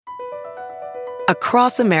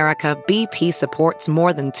Across America, BP supports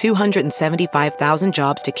more than 275,000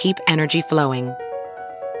 jobs to keep energy flowing.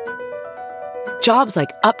 Jobs like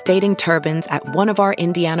updating turbines at one of our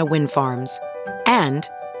Indiana wind farms and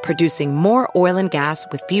producing more oil and gas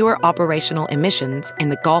with fewer operational emissions in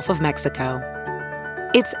the Gulf of Mexico.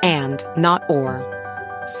 It's and, not or.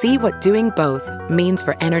 See what doing both means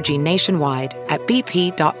for energy nationwide at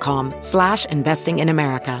bp.com/investing in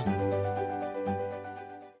America.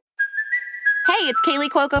 Hey, it's Kaylee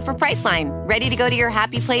Cuoco for Priceline. Ready to go to your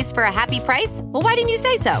happy place for a happy price? Well, why didn't you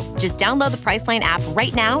say so? Just download the Priceline app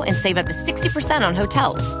right now and save up to 60% on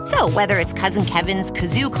hotels. So whether it's Cousin Kevin's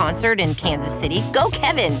Kazoo Concert in Kansas City, go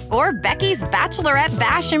Kevin, or Becky's Bachelorette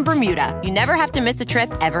Bash in Bermuda, you never have to miss a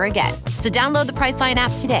trip ever again. So download the Priceline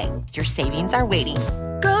app today. Your savings are waiting.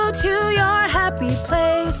 Go to your happy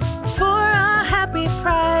place for a happy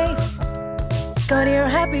price. Go to your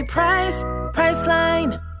happy price,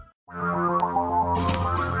 Priceline.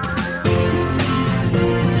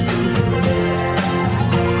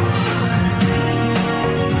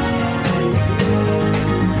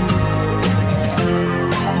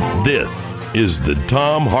 This is the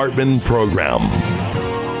Thom Hartmann Program.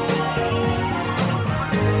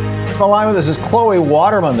 On the line with us is Chloe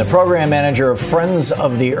Waterman, the program manager of Friends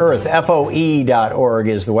of the Earth. FOE.org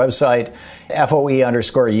is the website.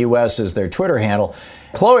 FOE_US is their Twitter handle.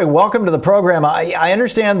 Chloe, welcome to the program. I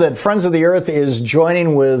understand that Friends of the Earth is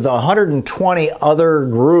joining with 120 other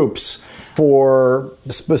groups for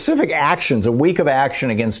specific actions, a week of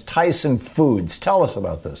action against Tyson Foods. Tell us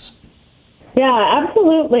about this. Yeah,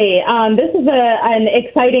 absolutely. This is an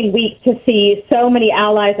exciting week to see so many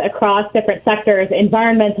allies across different sectors,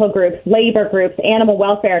 environmental groups, labor groups, animal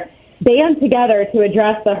welfare, band together to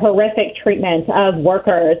address the horrific treatment of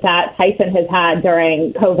workers that Tyson has had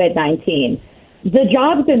during COVID-19. The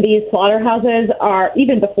jobs in these slaughterhouses are,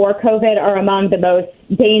 even before COVID, are among the most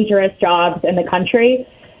dangerous jobs in the country.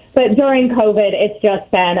 But during COVID, it's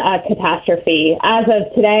just been a catastrophe. As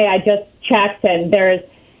of today, I just checked, and there's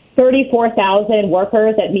 34,000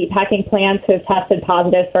 workers at meatpacking plants who have tested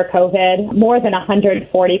positive for COVID. More than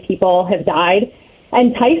 140 people have died.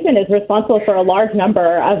 And Tyson is responsible for a large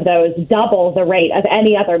number of those, double the rate of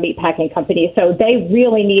any other meatpacking company. So they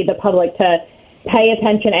really need the public to pay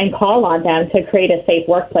attention and call on them to create a safe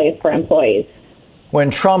workplace for employees. When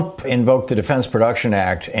Trump invoked the Defense Production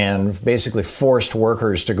Act and basically forced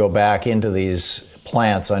workers to go back into these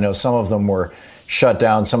plants, I know some of them were shut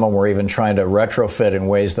down. Some of them were even trying to retrofit in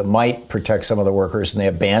ways that might protect some of the workers, and they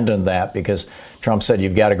abandoned that because Trump said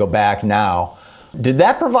you've got to go back now. Did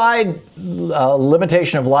that provide a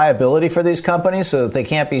limitation of liability for these companies so that they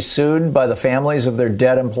can't be sued by the families of their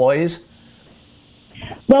dead employees?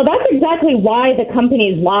 Well, that's exactly why the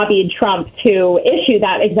companies lobbied Trump to issue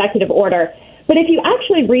that executive order. But if you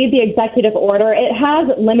actually read the executive order, it has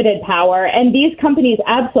limited power, and these companies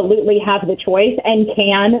absolutely have the choice and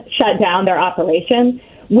can shut down their operations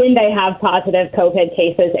when they have positive COVID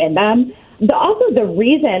cases in them. Also, the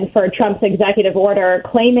reason for Trump's executive order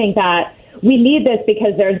claiming that we need this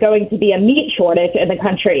because there's going to be a meat shortage in the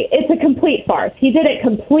country, it's a complete farce. He did it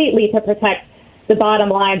completely to protect the bottom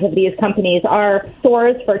lines of these companies. Our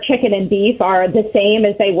stores for chicken and beef are the same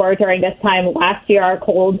as they were during this time last year, our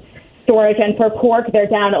cold storage, and for pork, they're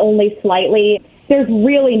down only slightly. There's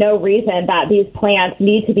really no reason that these plants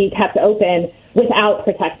need to be kept open without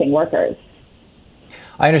protecting workers.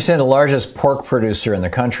 I understand the largest pork producer in the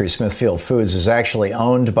country, Smithfield Foods, is actually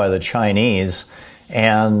owned by the Chinese,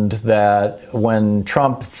 and that when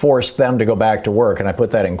Trump forced them to go back to work, and I put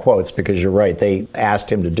that in quotes because you're right, they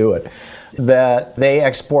asked him to do it, that they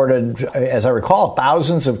exported, as I recall,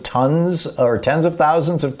 thousands of tons or tens of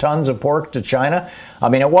thousands of tons of pork to China. I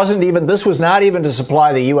mean, this was not even to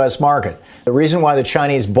supply the U.S. market. The reason why the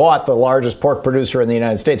Chinese bought the largest pork producer in the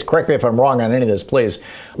United States, correct me if I'm wrong on any of this, please,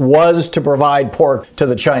 was to provide pork to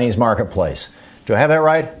the Chinese marketplace. Do I have that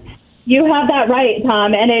right? You have that right,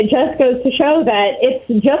 Tom, and it just goes to show that it's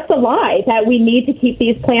just a lie that we need to keep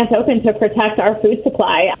these plants open to protect our food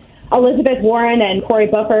supply. Elizabeth Warren and Cory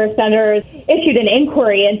Booker, senators, issued an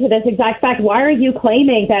inquiry into this exact fact. Why are you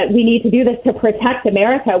claiming that we need to do this to protect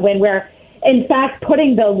America when we're, in fact,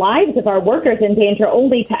 putting the lives of our workers in danger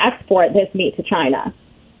only to export this meat to China?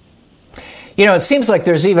 You know, it seems like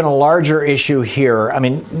there's even a larger issue here. I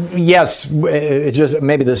mean, yes,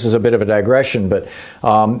 maybe this is a bit of a digression, but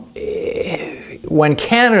when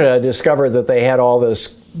Canada discovered that they had all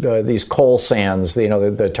these coal sands,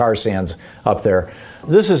 the tar sands up there,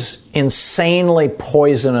 this is insanely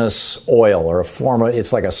poisonous oil, or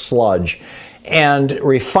it's like a sludge. And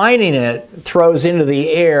refining it throws into the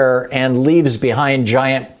air and leaves behind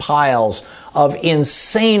giant piles of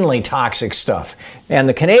insanely toxic stuff. And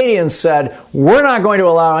the Canadians said, we're not going to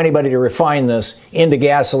allow anybody to refine this into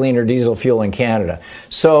gasoline or diesel fuel in Canada.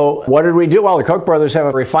 So what did we do? Well, the Koch brothers have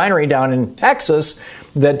a refinery down in Texas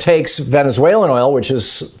that takes Venezuelan oil, which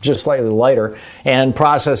is just slightly lighter, and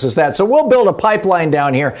processes that. So we'll build a pipeline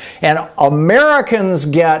down here, and Americans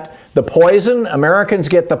get the poison, Americans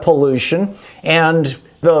get the pollution, and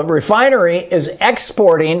the refinery is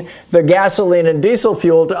exporting the gasoline and diesel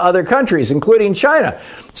fuel to other countries, including China.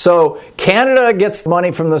 So Canada gets the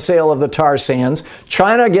money from the sale of the tar sands,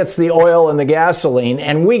 China gets the oil and the gasoline,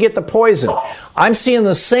 and we get the poison. I'm seeing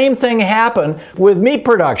the same thing happen with meat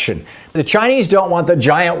production. The Chinese don't want the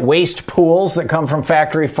giant waste pools that come from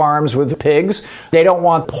factory farms with pigs. They don't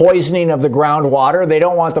want poisoning of the groundwater. They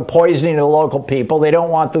don't want the poisoning of the local people. They don't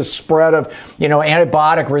want the spread of,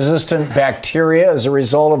 antibiotic-resistant bacteria as a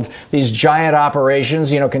result of these giant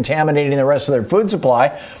operations, contaminating the rest of their food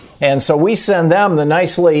supply. And so we send them the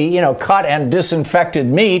nicely, cut and disinfected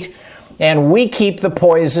meat, and we keep the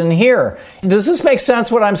poison here. Does this make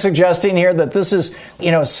sense, what I'm suggesting here, that this is,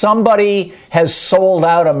 somebody has sold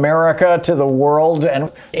out America to the world?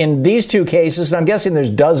 And in these two cases, and I'm guessing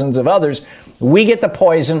there's dozens of others, we get the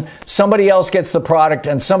poison, somebody else gets the product,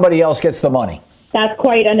 and somebody else gets the money. That's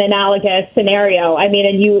quite an analogous scenario. I mean,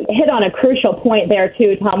 and you hit on a crucial point there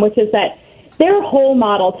too, Tom, which is that their whole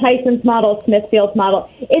model, Tyson's model, Smithfield's model,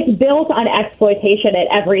 it's built on exploitation at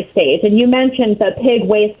every stage. And you mentioned the pig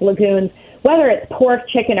waste lagoons, whether it's pork,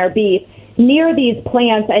 chicken, or beef, near these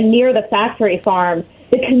plants and near the factory farms,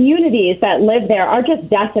 the communities that live there are just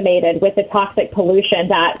decimated with the toxic pollution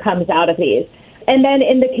that comes out of these. And then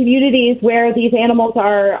in the communities where these animals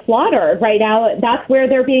are slaughtered right now, that's where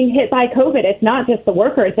they're being hit by COVID. It's not just the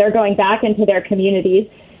workers. They're going back into their communities.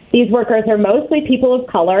 These workers are mostly people of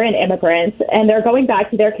color and immigrants, and they're going back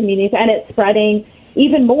to their communities, and it's spreading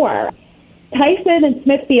even more. Tyson and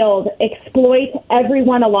Smithfield exploit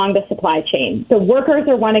everyone along the supply chain. The workers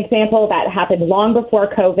are one example that happened long before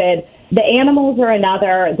COVID. The animals are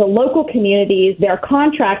another. The local communities, their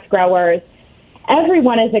contract growers,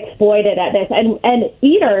 everyone is exploited at this. And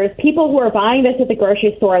eaters, people who are buying this at the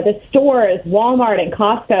grocery store, the stores, Walmart and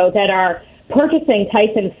Costco that are purchasing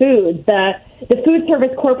Tyson foods, the food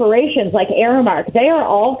service corporations like Aramark, they are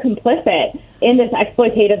all complicit in this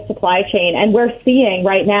exploitative supply chain. And we're seeing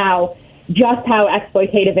right now just how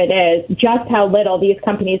exploitative it is, just how little these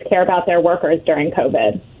companies care about their workers during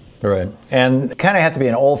COVID. Right. And kind of have to be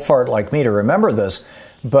an old fart like me to remember this.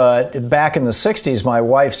 But back in the 60s, my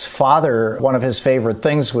wife's father, one of his favorite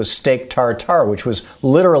things was steak tartare, which was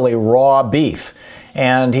literally raw beef.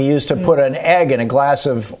 And he used to put an egg in a glass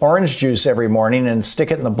of orange juice every morning and stick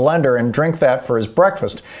it in the blender and drink that for his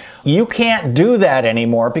breakfast. You can't do that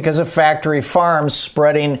anymore because of factory farms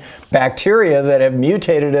spreading bacteria that have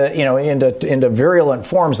mutated, into virulent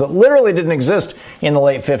forms that literally didn't exist in the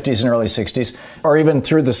late 50s and early 60s, or even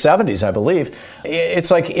through the 70s, I believe.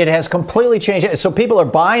 It's like it has completely changed. So people are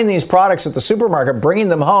buying these products at the supermarket, bringing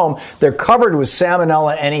them home. They're covered with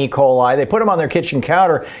salmonella and E. coli. They put them on their kitchen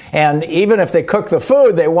counter, and even if they cook the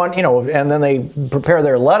food, they want, and then they prepare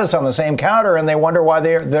their lettuce on the same counter, and they wonder why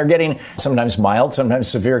they're getting sometimes mild, sometimes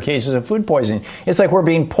severe cases of food poisoning. It's like we're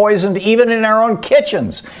being poisoned even in our own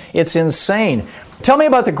kitchens. It's insane. Tell me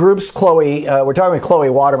about the groups, Chloe. We're talking with Chloe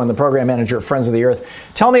Waterman, the program manager at Friends of the Earth.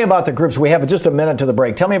 Tell me about the groups. We have just a minute to the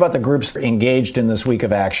break. Tell me about the groups engaged in this week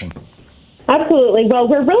of action. Absolutely. Well,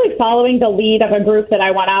 we're really following the lead of a group that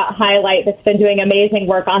I want to highlight that's been doing amazing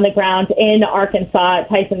work on the ground in Arkansas,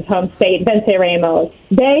 Tyson's home state, Venceremos.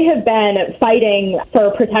 They have been fighting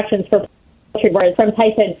for protections for poultry workers from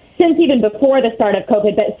Tyson since even before the start of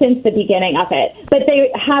COVID, but since the beginning of it. But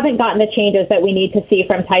they haven't gotten the changes that we need to see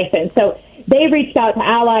from Tyson. So they reached out to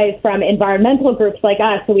allies from environmental groups like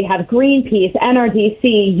us. So we have Greenpeace,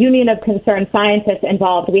 NRDC, Union of Concerned Scientists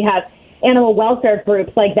involved. We have animal welfare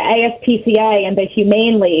groups like the ASPCA and the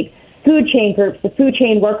Humane League, food chain groups, the Food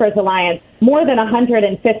Chain Workers Alliance, more than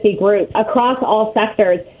 150 groups across all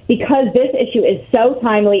sectors, because this issue is so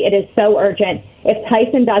timely, it is so urgent. If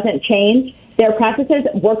Tyson doesn't change their practices,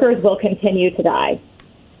 workers will continue to die.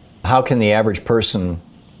 How can the average person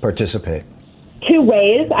participate? Two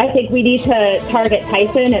ways. I think we need to target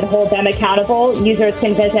Tyson and hold them accountable. Users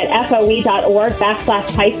can visit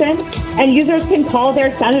foe.org/Tyson, and users can call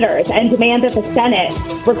their senators and demand that the Senate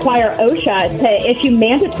require OSHA to issue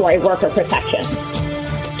mandatory worker protections.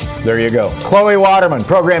 There you go. Chloe Waterman,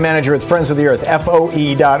 program manager with Friends of the Earth,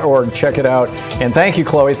 foe.org. Check it out. And thank you,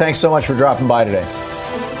 Chloe. Thanks so much for dropping by today.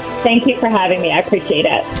 Thank you for having me. I appreciate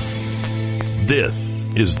it. This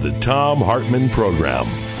is the Thom Hartmann Program.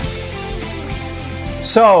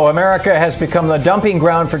 So, America has become the dumping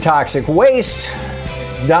ground for toxic waste.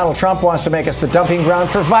 Donald Trump wants to make us the dumping ground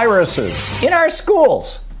for viruses in our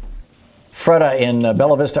schools. Freda in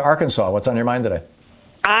Bella Vista, Arkansas, what's on your mind today?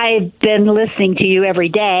 I've been listening to you every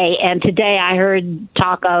day, and today I heard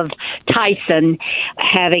talk of Tyson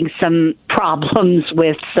having some problems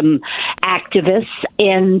with some activists.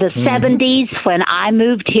 In the 70s, when I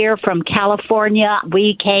moved here from California,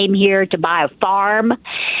 we came here to buy a farm,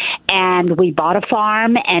 and we bought a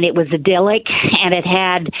farm, and it was idyllic, and it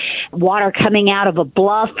had water coming out of a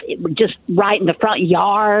bluff just right in the front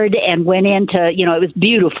yard and went into, it was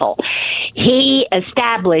beautiful. He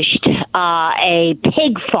established a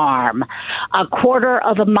pig farm a quarter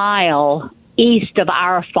of a mile east of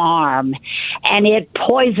our farm, and it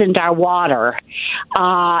poisoned our water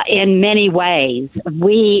in many ways.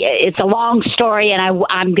 It's a long story, and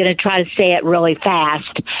I'm going to try to say it really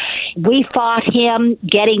fast. We fought him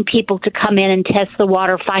getting people to come in and test the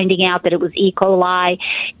water, finding out that it was E. coli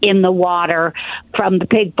in the water from the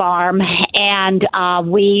pig farm, and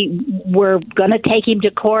we were going to take him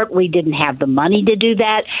to court. We didn't have the money to do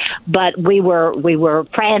that, but we were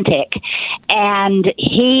frantic, and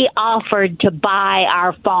he offered to buy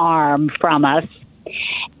our farm from us,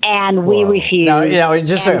 and we refused. Now,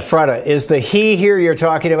 just a Freda, is the he here you're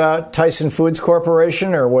talking about Tyson Foods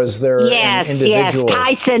Corporation, or was there an individual?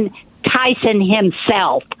 Yes, Tyson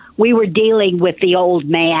himself. We were dealing with the old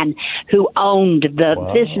man who owned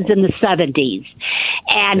this is in the 70s.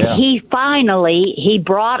 And he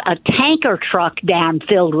brought a tanker truck down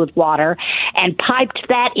filled with water and piped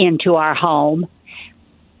that into our home.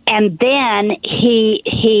 And then he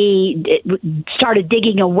started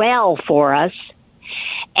digging a well for us.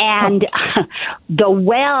 And the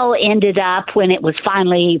well ended up, when it was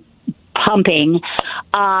finally pumping,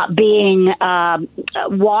 being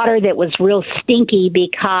water that was real stinky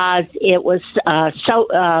because it was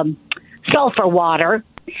sulfur water.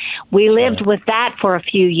 We lived with that for a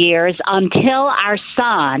few years until our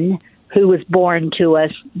son, who was born to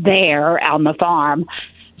us there on the farm,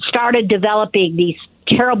 started developing these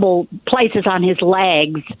terrible places on his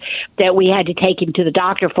legs that we had to take him to the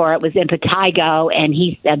doctor for. It was impetigo, and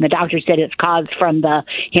the doctor said it's caused from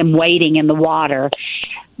him wading in the water.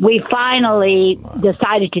 We finally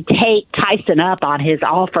decided to take Tyson up on his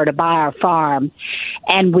offer to buy our farm,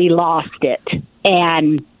 and we lost it.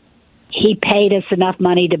 And he paid us enough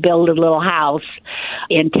money to build a little house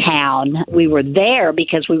in town. We were there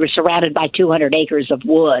because we were surrounded by 200 acres of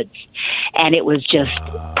woods, and it was just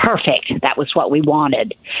perfect. That was what we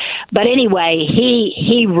wanted. But anyway,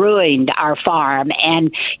 he ruined our farm,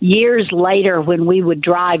 and years later when we would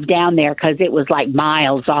drive down there, because it was like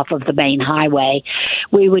miles off of the main highway,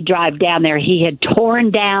 we would drive down there. He had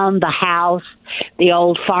torn down the house, the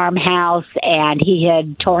old farmhouse, and he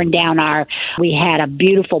had torn down we had a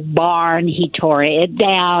beautiful barn. He tore it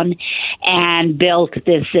down and built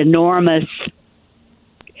this enormous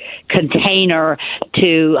container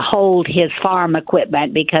to hold his farm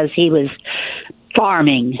equipment because he was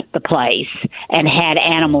farming the place and had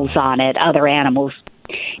animals on it, other animals.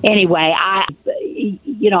 Anyway, I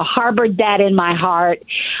harbored that in my heart.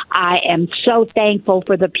 I am so thankful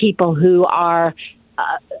for the people who are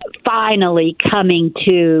finally coming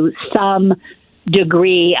to some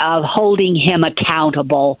degree of holding him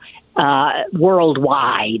accountable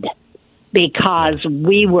worldwide, because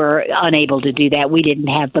we were unable to do that. We didn't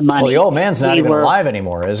have the money. Well, the old man's not even alive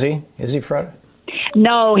anymore, is he? Is he, Fred?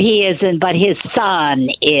 No, he isn't, but his son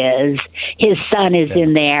is. His son is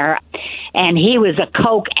in there, and he was a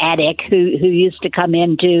coke addict who used to come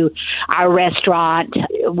into our restaurant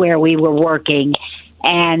where we were working,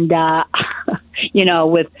 and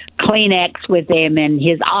with Kleenex with him and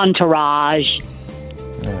his entourage.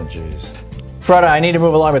 Oh, jeez. Freda, I need to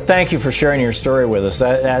move along, but thank you for sharing your story with us.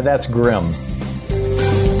 That's grim.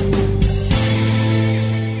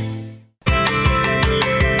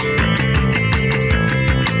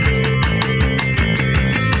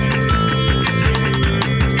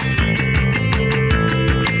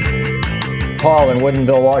 Paul in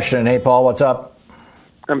Woodinville, Washington. Hey, Paul, what's up?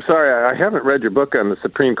 I'm sorry, I haven't read your book on the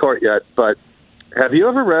Supreme Court yet, but have you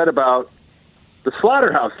ever read about the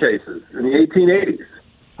slaughterhouse cases in the 1880s?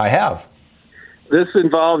 I have. This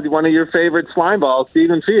involved one of your favorite slimeballs,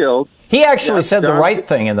 Stephen Field. He actually said the right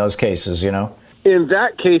thing in those cases, In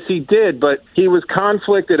that case, he did, but he was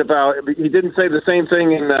conflicted about it. He didn't say the same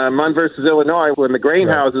thing in Munn versus Illinois when the grain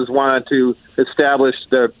houses wanted to establish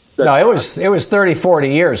the... No, it was 30, 40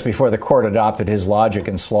 years before the court adopted his logic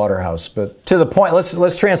in Slaughterhouse. But to the point,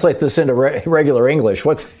 let's translate this into regular English.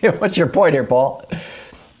 What's your point here, Paul?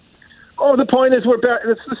 Oh, the point is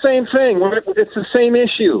it's the same thing. It's the same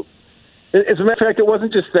issue. As a matter of fact, it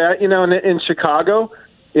wasn't just that. In Chicago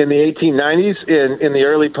in the 1890s, in the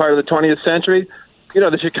early part of the 20th century,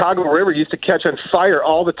 the Chicago River used to catch on fire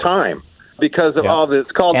all the time because of all the,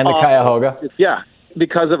 it's called and the awful. Cuyahoga. Yeah,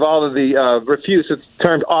 because of all of the refuse. It's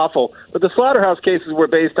termed awful. But the slaughterhouse cases were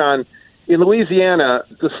based on, in Louisiana,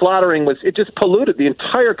 the slaughtering it just polluted the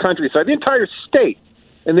entire countryside, the entire state.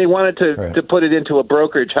 And they wanted to put it into a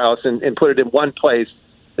brokerage house and put it in one place.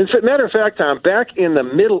 As a matter of fact, Tom, back in the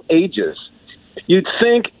Middle Ages, you'd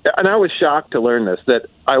think, and I was shocked to learn this, that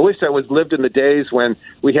I wish I lived in the days when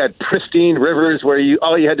we had pristine rivers where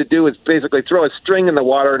all you had to do was basically throw a string in the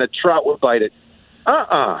water and a trout would bite it.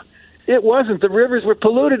 It wasn't. The rivers were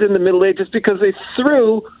polluted in the Middle Ages because they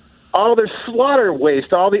threw all their slaughter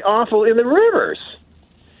waste, all the offal in the rivers.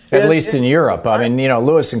 At least in Europe. I mean,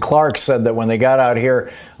 Lewis and Clark said that when they got out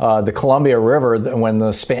here, the Columbia River, when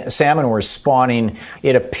the salmon were spawning,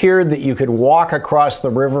 it appeared that you could walk across the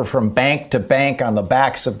river from bank to bank on the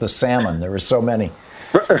backs of the salmon. There were so many.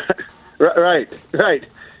 Right.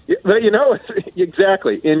 But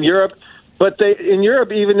exactly. In Europe,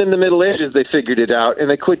 even in the Middle Ages, they figured it out,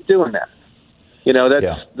 and they quit doing that.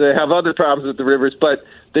 They have other problems with the rivers, but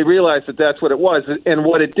they realized that that's what it was. And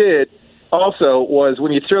what it did also was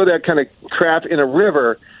when you throw that kind of crap in a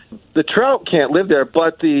river, the trout can't live there,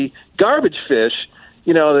 but the garbage fish,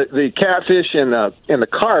 the catfish and the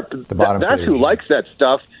carp, that's who likes that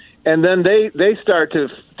stuff. And then they start to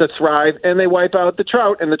thrive, and they wipe out the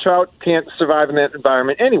trout, and the trout can't survive in that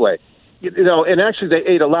environment anyway. And actually they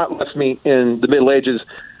ate a lot less meat in the Middle Ages.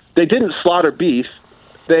 They didn't slaughter beef.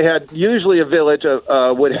 They had usually a village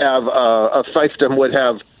would have a fiefdom would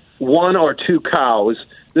have 1 or 2 cows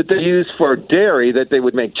that they used for dairy that they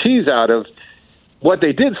would make cheese out of. What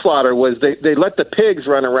they did slaughter was they let the pigs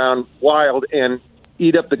run around wild and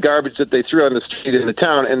eat up the garbage that they threw on the street in the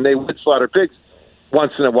town, and they would slaughter pigs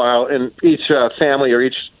once in a while, and each family or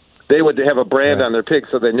they would have a brand on their pig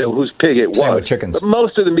so they knew whose pig it was. Same with chickens. But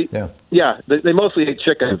most of the they mostly ate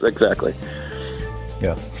chickens, exactly.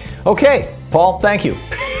 Yeah. Okay, Paul, thank you.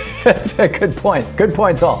 That's a good point. Good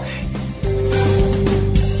points all.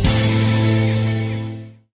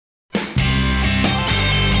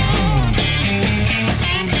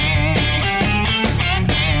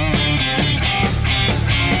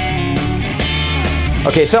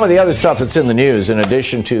 Okay, some of the other stuff that's in the news, in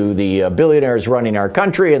addition to the billionaires running our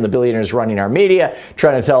country and the billionaires running our media,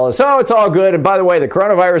 trying to tell us, it's all good. And by the way, the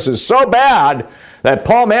coronavirus is so bad that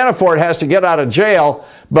Paul Manafort has to get out of jail,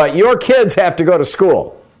 but your kids have to go to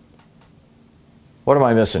school. What am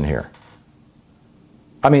I missing here?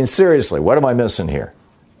 I mean, seriously, what am I missing here?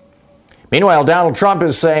 Meanwhile, Donald Trump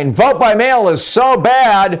is saying vote by mail is so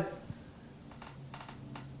bad.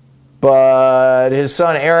 But his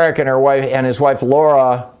son Eric and his wife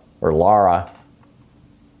Laura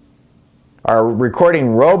are recording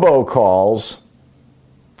robocalls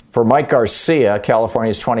for Mike Garcia,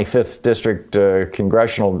 California's 25th district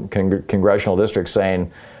congressional district,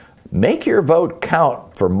 saying, "Make your vote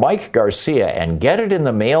count for Mike Garcia and get it in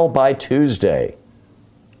the mail by Tuesday."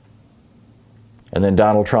 And then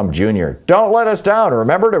Donald Trump Jr., "Don't let us down.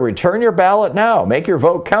 Remember to return your ballot now. Make your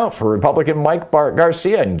vote count for Republican Mike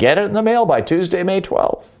Garcia and get it in the mail by Tuesday, May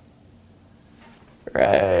 12th.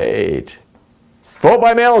 Right. Vote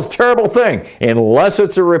by mail is a terrible thing, unless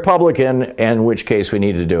it's a Republican, in which case we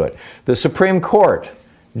need to do it. The Supreme Court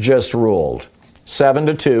just ruled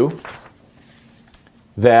 7-2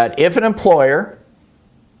 that if an employer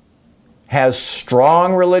has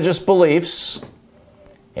strong religious beliefs,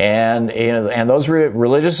 and those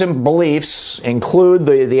religious beliefs include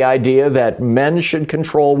the idea that men should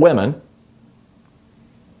control women.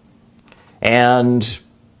 And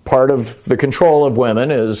part of the control of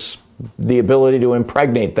women is the ability to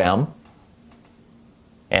impregnate them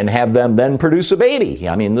and have them then produce a baby.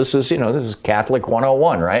 I mean, this is Catholic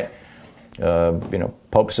 101, right?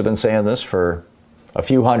 Popes have been saying this for a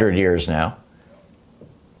few hundred years now.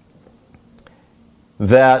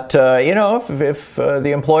 That, if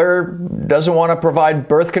the employer doesn't want to provide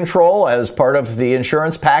birth control as part of the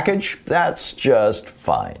insurance package, that's just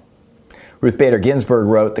fine. Ruth Bader Ginsburg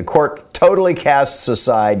wrote, "The court totally casts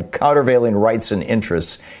aside countervailing rights and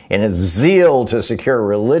interests in its zeal to secure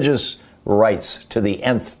religious rights to the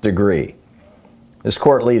nth degree. This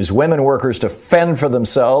court leaves women workers to fend for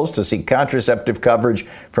themselves, to seek contraceptive coverage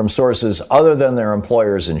from sources other than their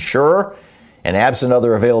employer's insurer, and absent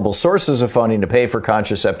other available sources of funding to pay for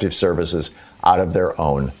contraceptive services out of their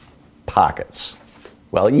own pockets."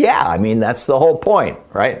 Well, yeah, I mean, that's the whole point,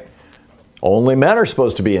 right? Only men are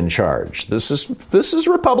supposed to be in charge. This is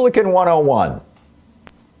Republican 101.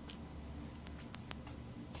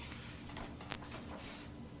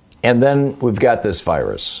 And then we've got this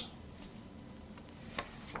virus.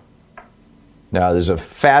 Now, there's a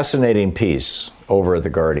fascinating piece over at The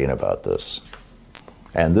Guardian about this.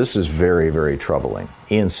 And this is very, very troubling.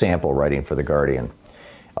 Ian Sample, writing for The Guardian.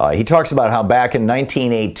 He talks about how back in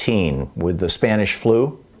 1918, with the Spanish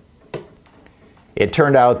flu, it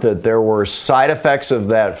turned out that there were side effects of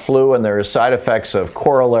that flu and there were side effects of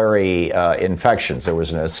corollary infections. There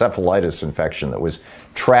was an encephalitis infection that was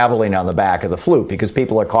traveling on the back of the flu because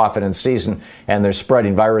people are coughing in season and they're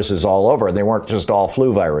spreading viruses all over. And they weren't just all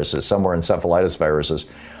flu viruses. Some were encephalitis viruses.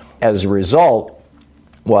 As a result,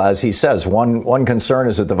 well, as he says, one concern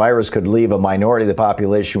is that the virus could leave a minority of the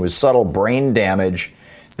population with subtle brain damage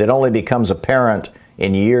that only becomes apparent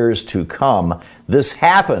in years to come. This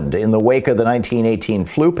happened in the wake of the 1918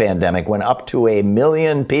 flu pandemic when up to 1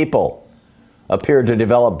 million people appeared to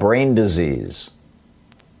develop brain disease.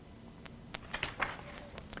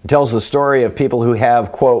 It tells the story of people who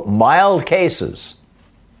have, quote, mild cases.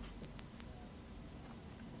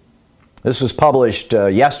 This was published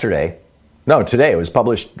yesterday. No, today. It was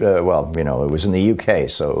published, it was in the UK,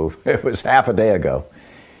 so it was half a day ago.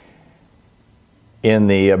 In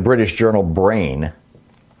the British journal Brain,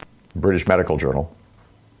 British Medical Journal.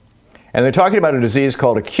 And they're talking about a disease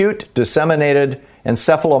called acute disseminated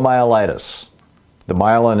encephalomyelitis. The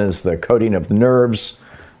myelin is the coating of the nerves,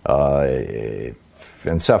 the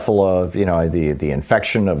infection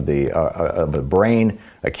of the brain,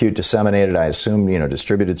 acute disseminated, I assume,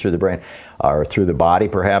 distributed through the brain or through the body,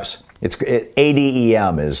 perhaps.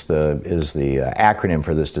 ADEM is the acronym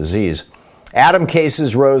for this disease. ADEM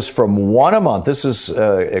cases rose from 1 a month. This is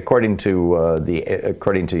according to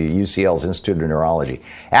UCL's Institute of Neurology.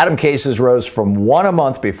 ADEM cases rose from 1 a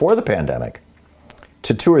month before the pandemic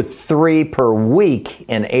to 2 or 3 per week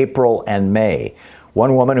in April and May.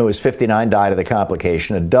 One woman who was 59 died of the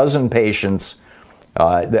complication. A dozen patients,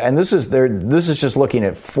 and this is just looking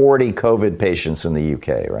at 40 COVID patients in the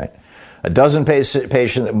UK, right? A dozen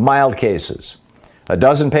patients, mild cases. A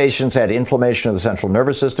dozen patients had inflammation of the central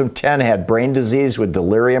nervous system. 10 had brain disease with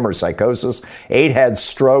delirium or psychosis. 8 had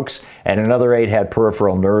strokes, and another 8 had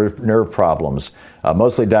peripheral nerve problems,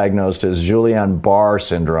 mostly diagnosed as Guillain-Barré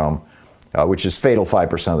syndrome, which is fatal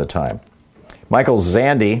 5% of the time. Michael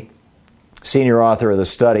Zandi, senior author of the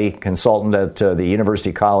study, consultant at the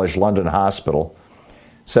University College London Hospital,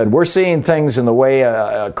 said, "We're seeing things in the way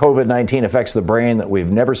COVID-19 affects the brain that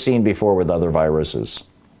we've never seen before with other viruses.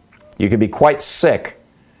 You can be quite sick,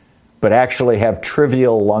 but actually have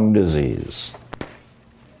trivial lung disease."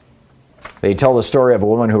 They tell the story of a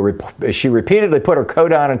woman who she repeatedly put her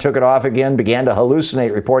coat on and took it off again, began to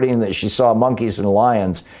hallucinate, reporting that she saw monkeys and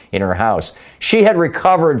lions in her house. She had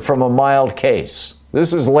recovered from a mild case.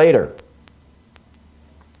 This is later.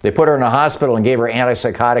 They put her in a hospital and gave her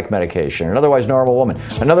antipsychotic medication, an otherwise normal woman.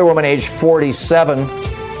 Another woman, aged 47,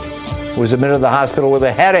 was admitted to the hospital with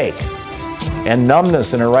a headache and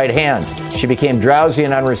numbness in her right hand. She became drowsy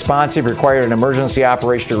and unresponsive, required an emergency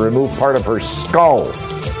operation to remove part of her skull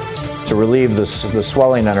to relieve the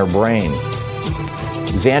swelling on her brain.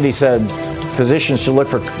 Zandi said physicians should look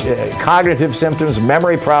for cognitive symptoms,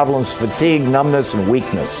 memory problems, fatigue, numbness, and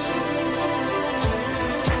weakness.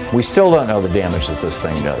 We still don't know the damage that this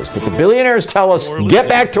thing does, but the billionaires tell us, get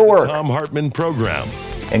back to work. Thom Hartmann Program.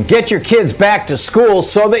 And get your kids back to school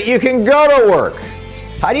so that you can go to work.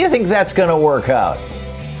 How do you think that's going to work out?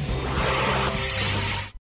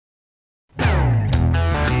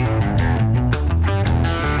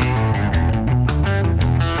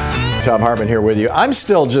 Thom Hartmann here with you. I'm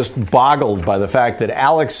still just boggled by the fact that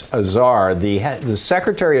Alex Azar, the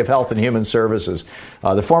Secretary of Health and Human Services,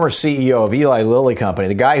 the former CEO of Eli Lilly Company,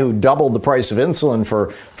 the guy who doubled the price of insulin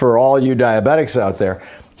for all you diabetics out there,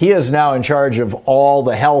 he is now in charge of all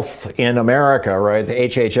the health in America, right? The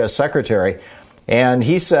HHS secretary. And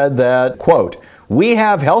he said that, quote, "We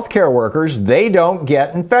have healthcare workers, they don't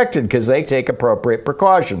get infected because they take appropriate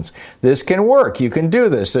precautions. This can work. You can do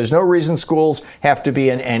this. There's no reason schools have to be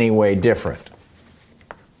in any way different."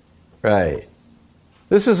 Right.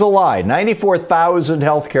 This is a lie. 94,000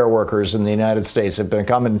 healthcare workers in the United States have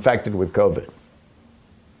become infected with COVID.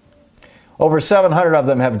 Over 700 of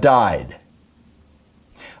them have died.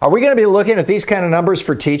 Are we going to be looking at these kind of numbers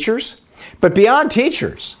for teachers? But beyond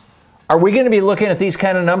teachers, are we going to be looking at these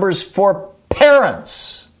kind of numbers for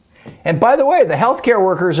parents? And by the way, the healthcare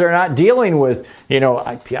workers are not dealing with,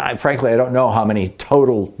 frankly, I don't know how many the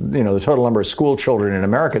total number of school children in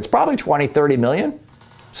America. It's probably 20, 30 million,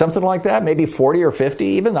 something like that, maybe 40 or 50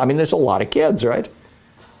 even. I mean, there's a lot of kids, right?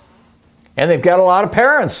 And they've got a lot of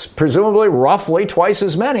parents, presumably roughly twice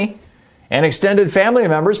as many, and extended family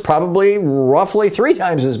members, probably roughly 3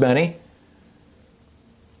 times as many.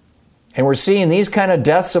 And we're seeing these kind of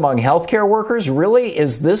deaths among healthcare workers. Really?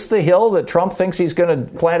 Is this the hill that Trump thinks he's going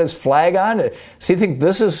to plant his flag on? Does he think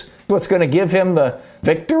this is what's going to give him the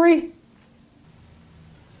victory?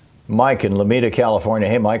 Mike in Lomita, California.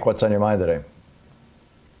 Hey, Mike, what's on your mind today?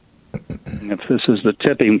 If this is the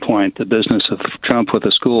tipping point, the business of Trump with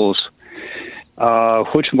the schools,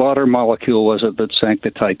 which water molecule was it that sank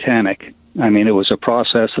the Titanic? I mean, it was a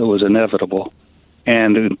process that was inevitable.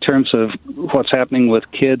 And in terms of what's happening with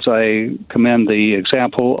kids, I commend the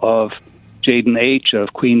example of Jaden H.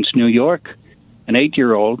 of Queens, New York, an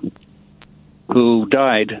 8-year-old who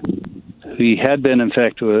died. He had been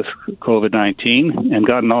infected with COVID-19 and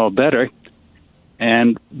gotten all better,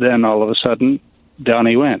 and then all of a sudden, down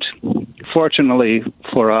he went. Fortunately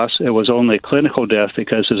for us, it was only clinical death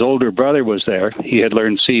because his older brother was there. He had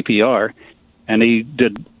learned CPR, and he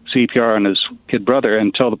did CPR on his kid brother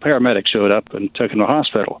until the paramedics showed up and took him to the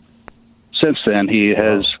hospital. Since then, he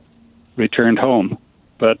has returned home.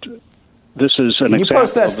 But this is an example. Can you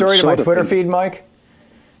post that story to my Twitter feed, Mike?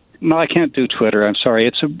 No, I can't do Twitter. I'm sorry.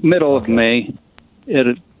 It's the middle of May.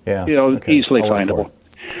 Easily findable.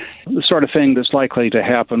 The sort of thing that's likely to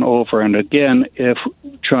happen over and again if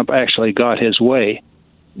Trump actually got his way.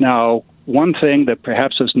 Now, one thing that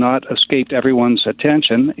perhaps has not escaped everyone's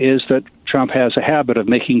attention is that Trump has a habit of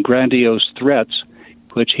making grandiose threats,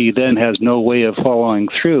 which he then has no way of following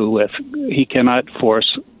through with. He cannot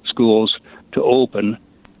force schools to open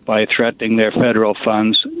by threatening their federal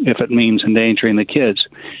funds if it means endangering the kids.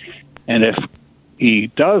 And if he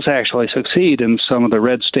does actually succeed in some of the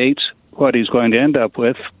red states, what he's going to end up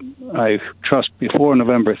with, I trust before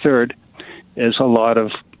November 3rd, is a lot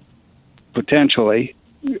of potentially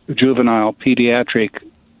juvenile pediatric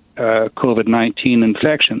COVID-19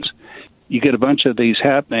 infections. You get a bunch of these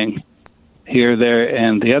happening here, there,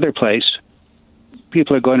 and the other place.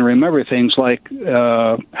 People are going to remember things like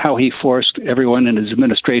how he forced everyone in his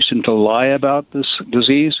administration to lie about this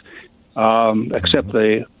disease, except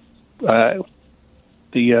the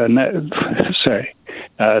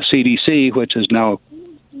CDC, which is now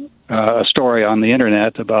a story on the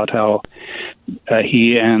internet about how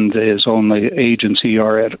he and his own agency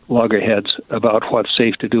are at loggerheads about what's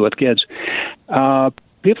safe to do with kids.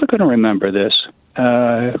 People are going to remember this.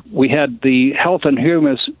 We had the Health and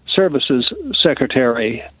Human Services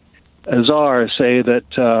Secretary, Azar, say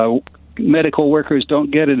that medical workers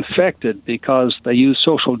don't get infected because they use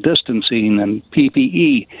social distancing and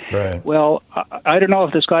PPE. Right. Well, I don't know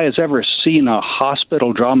if this guy has ever seen a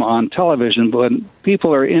hospital drama on television, but when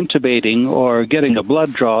people are intubating or getting a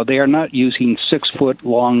blood draw, they are not using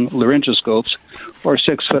 6-foot-long laryngoscopes or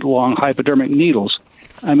 6-foot-long hypodermic needles.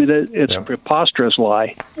 I mean, it's a preposterous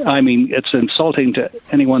lie. I mean, it's insulting to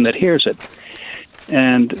anyone that hears it.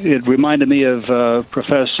 And it reminded me of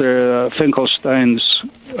Professor Finkelstein's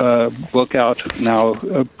book out now,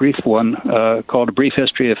 a brief one, called A Brief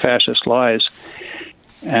History of Fascist Lies.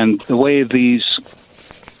 And the way these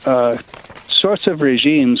sorts of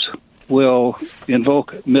regimes will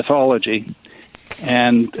invoke mythology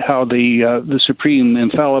and how the supreme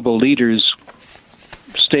infallible leader's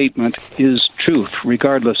statement is truth,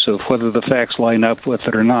 regardless of whether the facts line up with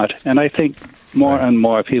it or not. And I think more and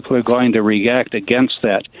more people are going to react against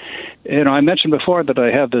that. You know, I mentioned before that I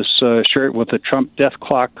have this shirt with the Trump death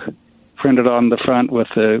clock printed on the front with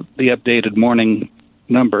the updated morning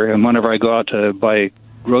number, and whenever I go out to buy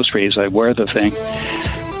groceries, I wear the thing.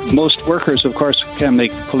 Most workers, of course, can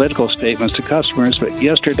make political statements to customers, but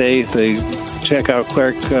yesterday the checkout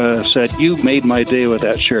clerk said, "You made my day with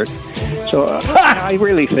that shirt." So I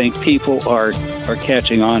really think people are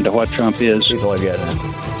catching on to what Trump is. People are getting it.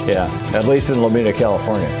 Yeah, at least in Lomita,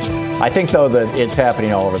 California. I think, though, that it's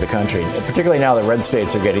happening all over the country, particularly now that red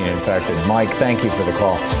states are getting infected. Mike, thank you for the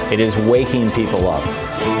call. It is waking people up.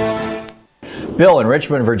 Bill in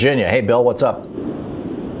Richmond, Virginia. Hey, Bill, what's up?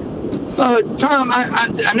 Tom,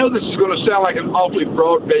 I know this is going to sound like an awfully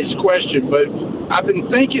broad-based question, but I've been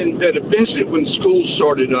thinking that eventually when school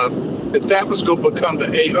started up, that was going to become the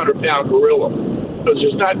 800-pound gorilla. Because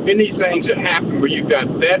there's not many things that happen where you've got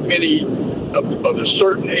that many of a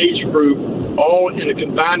certain age group all in a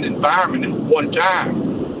combined environment at one time.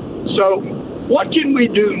 So what can we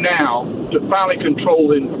do now to finally control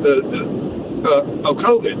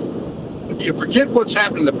COVID? You forget what's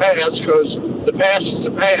happened in the past because the past is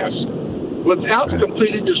the past without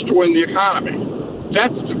completely destroying the economy.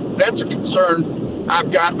 That's a concern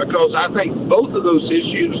I've got because I think both of those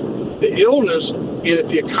issues, the illness, and if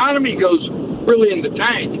the economy goes really in the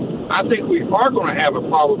tank, I think we are going to have a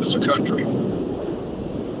problem as a country.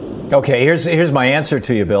 Okay, here's my answer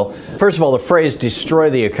to you, Bill. First of all, the phrase destroy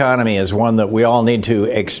the economy is one that we all need to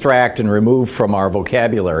extract and remove from our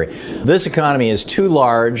vocabulary. This economy is too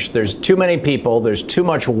large, there's too many people, there's too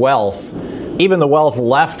much wealth, even the wealth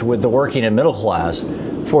left with the working and middle class,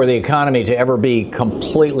 for the economy to ever be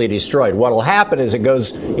completely destroyed. What will happen is it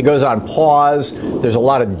goes on pause. There's a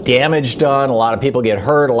lot of damage done. A lot of people get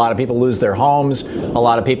hurt. A lot of people lose their homes. A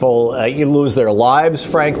lot of people lose their lives,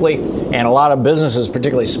 frankly. And a lot of businesses,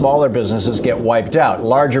 particularly smaller businesses, get wiped out.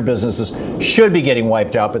 Larger businesses should be getting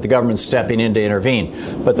wiped out, but the government's stepping in to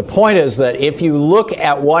intervene. But the point is that if you look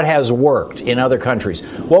at what has worked in other countries,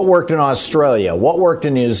 what worked in Australia, what worked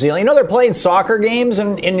in New Zealand, they're playing soccer games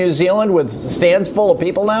in New Zealand with stands full of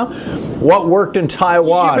people now. What worked in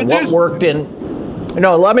Taiwan? What worked in?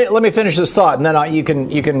 No, let me finish this thought, and then you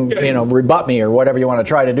can rebut me or whatever you want to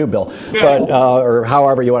try to do, Bill, but or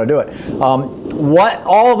however you want to do it. What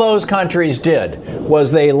all those countries did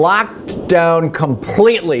was they locked down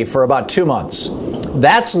completely for about 2 months.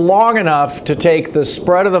 That's long enough to take the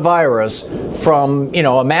spread of the virus from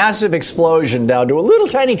a massive explosion down to a little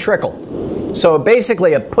tiny trickle. So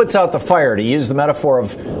basically, it puts out the fire, to use the metaphor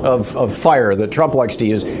of fire that Trump likes to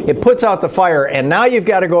use. It puts out the fire, and now you've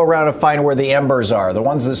got to go around and find where the embers are, the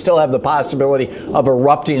ones that still have the possibility of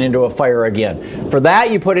erupting into a fire again. For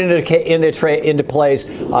that, you put into place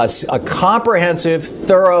a comprehensive,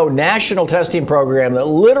 thorough national testing program that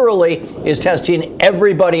literally is testing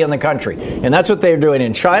everybody in the country. And that's what they're doing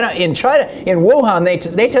in China. In Wuhan,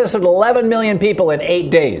 they tested 11 million people in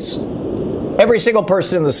 8 days. Every single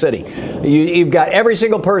person in the city. You've got every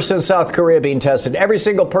single person in South Korea being tested, every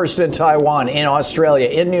single person in Taiwan, in Australia,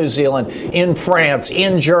 in New Zealand, in France,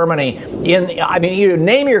 in Germany, you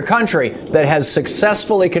name your country that has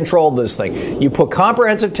successfully controlled this thing. You put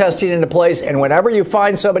comprehensive testing into place, and whenever you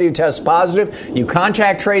find somebody who tests positive, you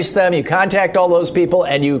contact trace them, you contact all those people,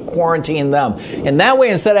 and you quarantine them. And that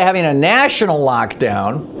way, instead of having a national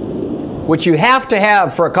lockdown, which you have to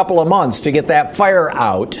have for a couple of months to get that fire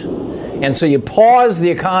out, and so you pause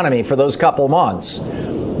the economy for those couple months.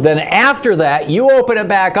 Then after that, you open it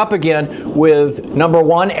back up again with, number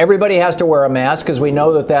one, everybody has to wear a mask because we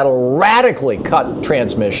know that that'll radically cut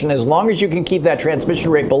transmission. As long as you can keep that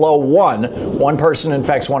transmission rate below one person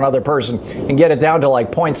infects one other person, and get it down to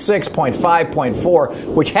like 0.6, 0.5, 0.4,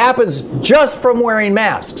 which happens just from wearing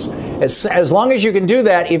masks. As long as you can do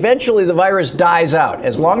that, eventually the virus dies out,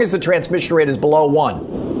 as long as the transmission rate is below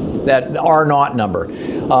 1. That R0 number.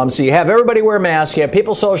 So you have everybody wear masks, you have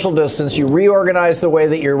people social distance, you reorganize the way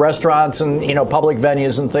that your restaurants and public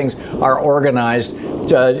venues and things are organized.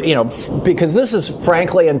 Because this is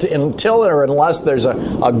frankly until or unless there's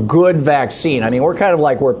a good vaccine. I mean, we're kind of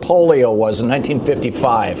like where polio was in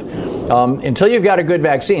 1955. Until you've got a good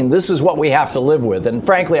vaccine, this is what we have to live with. And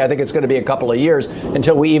frankly, I think it's going to be a couple of years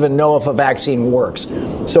until we even know if a vaccine works.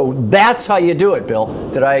 So that's how you do it, Bill.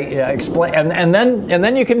 Did I explain? And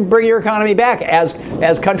then you can bring your economy back,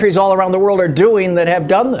 as countries all around the world are doing that have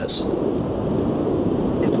done this. But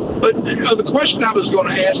the question I was going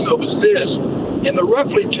to ask, though, was this. In the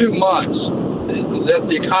roughly 2 months that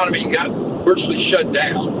the economy got virtually shut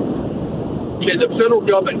down, the federal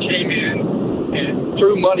government came in and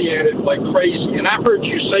threw money at it like crazy. And I've heard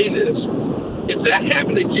you say this. If that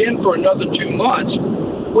happened again for another 2 months,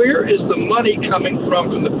 where is the money coming from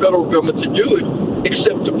the federal government to do it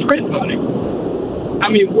except to print money? I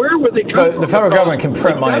mean, where would they come from? The federal government can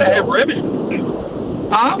print money. Have revenue.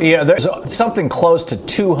 Huh? Yeah, there's something close to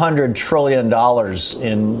 $200 trillion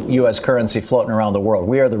in U.S. currency floating around the world.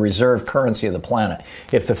 We are the reserve currency of the planet.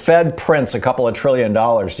 If the Fed prints a couple of $1 trillion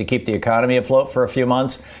to keep the economy afloat for a few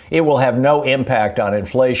months, it will have no impact on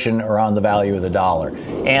inflation or on the value of the dollar.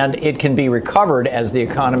 And it can be recovered as the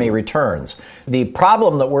economy returns. The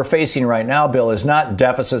problem that we're facing right now, Bill, is not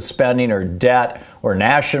deficit spending or debt or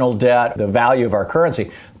national debt, the value of our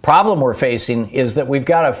currency. Problem we're facing is that we've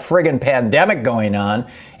got a friggin' pandemic going on,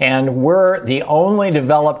 and we're the only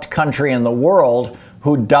developed country in the world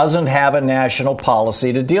who doesn't have a national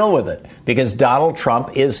policy to deal with it because Donald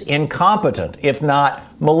Trump is incompetent, if not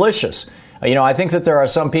malicious. I think that there are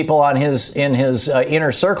some people in his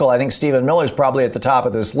inner circle, I think Stephen Miller's probably at the top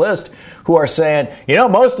of this list, who are saying,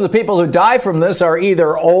 most of the people who die from this are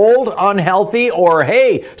either old, unhealthy, or,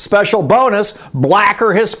 hey, special bonus, black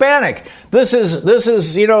or Hispanic. This is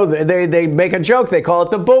they make a joke. They call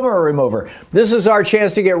it the boomer remover. This is our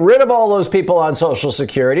chance to get rid of all those people on Social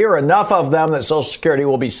Security, or enough of them that Social Security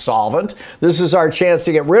will be solvent. This is our chance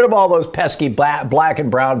to get rid of all those pesky black and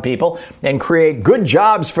brown people and create good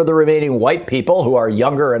jobs for the remaining white people who are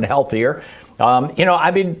younger and healthier.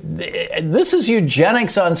 This is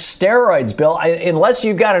eugenics on steroids, Bill. Unless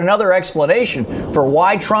you've got another explanation for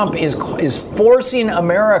why Trump is forcing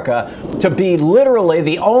America to be literally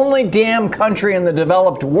the only damn country in the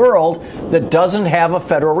developed world that doesn't have a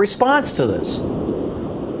federal response to this.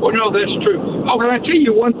 Well, no, that's true. Oh, can I tell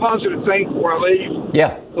you one positive thing before I leave?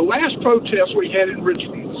 Yeah. The last protest we had in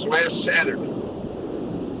Richmond was last Saturday.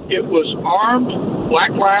 It was armed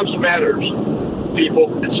Black Lives Matters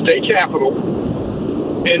people at State Capitol,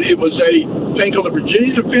 and it was a thing called the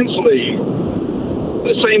Virginia Defense League,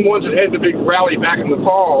 the same ones that had the big rally back in the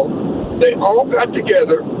fall. They all got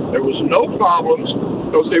together. There was no problems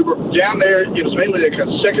because they were down there. It was mainly a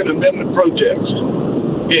Second Amendment protest,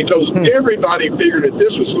 because everybody figured that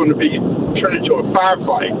this was going to be turned into a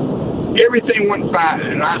firefight. Everything went fine,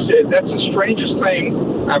 and I said that's the strangest thing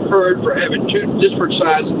I've heard for having two disparate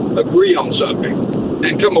sides agree on something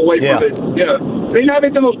and come away from it. It may not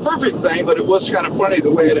be the most perfect thing, but it was kind of funny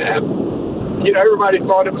the way it happened. Everybody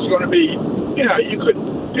thought it was going to be, you could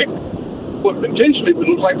pick what potentially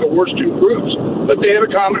would look like the worst two groups, but they had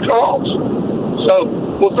a common cause. So,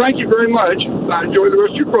 well, thank you very much. I enjoy the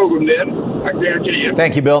rest of your program then, I guarantee you.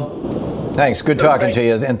 Thank you, Bill. Thanks. Good talking to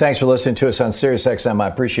you. And thanks for listening to us on SiriusXM. I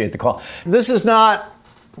appreciate the call. This is not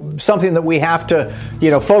something that we have to,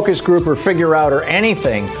 focus group or figure out or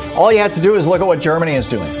anything. All you have to do is look at what Germany is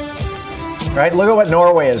doing, right? Look at what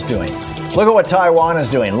Norway is doing. Look at what Taiwan is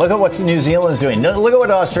doing. Look at what New Zealand is doing. Look at what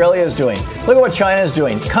Australia is doing. Look at what China is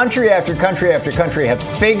doing. Country after country after country have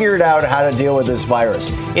figured out how to deal with this virus.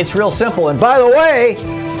 It's real simple. And by the way,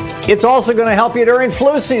 it's also going to help you during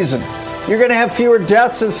flu season. You're going to have fewer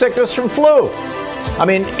deaths and sickness from flu. I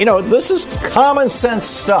mean, this is common sense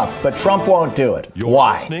stuff, but Trump won't do it. You're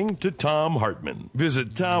Why? Listening to Thom Hartmann.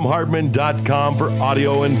 Visit ThomHartmann.com for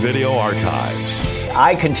audio and video archives.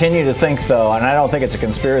 I continue to think, though, and I don't think it's a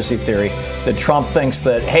conspiracy theory, that Trump thinks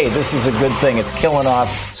that, hey, this is a good thing. It's killing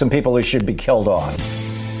off some people who should be killed off.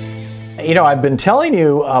 I've been telling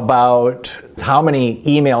you about how many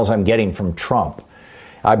emails I'm getting from Trump.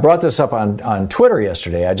 I brought this up on Twitter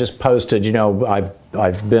yesterday. I just posted, I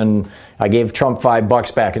gave Trump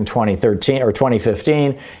 $5 back in 2013 or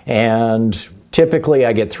 2015, and typically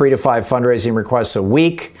I get 3 to 5 fundraising requests a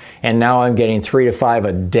week, and now I'm getting 3 to 5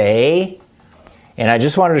 a day. And I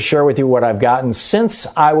just wanted to share with you what I've gotten since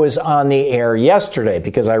I was on the air yesterday,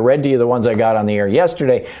 because I read to you the ones I got on the air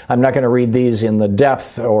yesterday. I'm not going to read these in the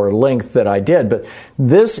depth or length that I did, but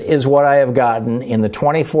this is what I have gotten in the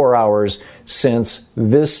 24 hours since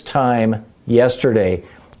this time yesterday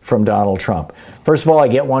from Donald Trump. First of all, I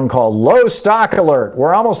get one called Low Stock Alert.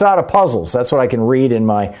 We're almost out of puzzles. That's what I can read in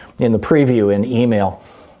the preview in email.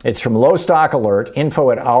 It's from Low Stock Alert,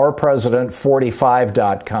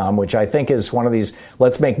 info@ourpresident45.com, which I think is one of these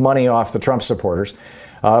let's make money off the Trump supporters.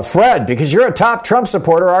 Fred, because you're a top Trump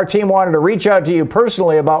supporter, our team wanted to reach out to you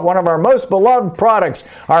personally about one of our most beloved products,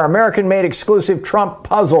 our American-made exclusive Trump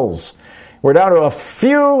puzzles. We're down to a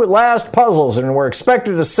few last puzzles, and we're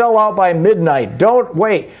expected to sell out by midnight. Don't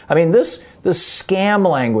wait. I mean, this scam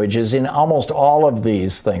language is in almost all of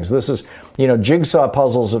these things. This is, jigsaw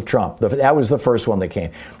puzzles of Trump. That was the first one that came.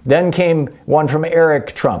 Then came one from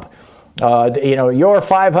Eric Trump. Your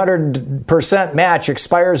 500% match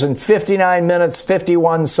expires in 59 minutes,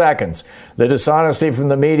 51 seconds. The dishonesty from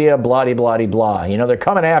the media, blah-de-blah-de-blah. They're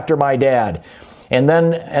coming after my dad. And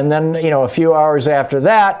then, a few hours after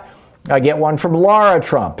that, I get one from Laura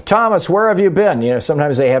Trump. Thomas, where have you been?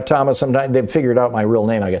 Sometimes they have Thomas, sometimes they've figured out my real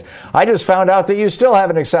name, I guess. I just found out that you still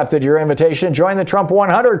haven't accepted your invitation to join the Trump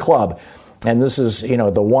 100 Club. And this is,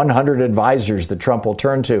 the 100 advisors that Trump will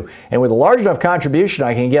turn to. And with a large enough contribution,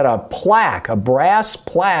 I can get a plaque, a brass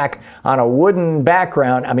plaque on a wooden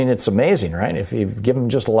background. I mean, it's amazing, right? If you give them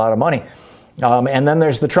just a lot of money. And then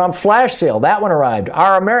there's the Trump flash sale. That one arrived.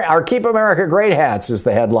 Our Keep America Great hats is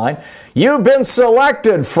the headline. You've been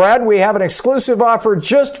selected, Fred. We have an exclusive offer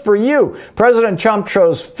just for you. President Trump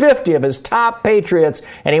chose 50 of his top patriots,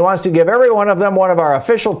 and he wants to give every one of them one of our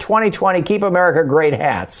official 2020 Keep America Great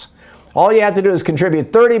hats. All you have to do is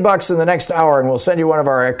contribute $30 in the next hour, and we'll send you one of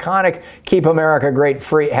our iconic Keep America Great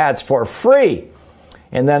free hats for free.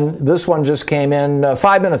 And then this one just came in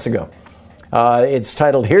 5 minutes ago. It's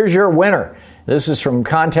titled, Here's Your Winner. This is from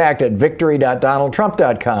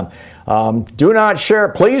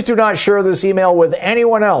contact@victory.donaldtrump.com. Please do not share this email with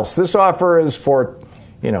anyone else. This offer is for,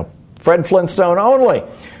 Fred Flintstone only.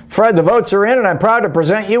 Fred, the votes are in, and I'm proud to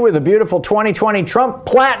present you with a beautiful 2020 Trump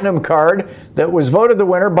Platinum card that was voted the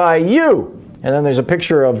winner by you. And then there's a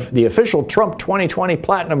picture of the official Trump 2020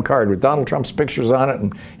 Platinum card with Donald Trump's pictures on it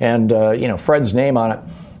and Fred's name on it.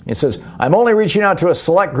 He says, I'm only reaching out to a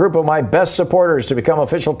select group of my best supporters to become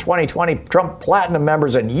official 2020 Trump Platinum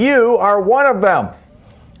members, and you are one of them.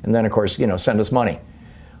 And then, of course, send us money.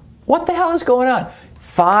 What the hell is going on?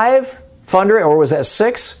 5 fundraisers, or was that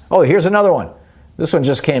 6? Oh, here's another one. This one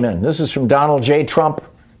just came in. This is from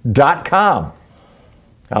DonaldJTrump.com.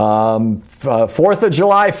 4th of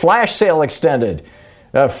July flash sale extended.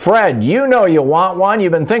 Fred, you know you want one.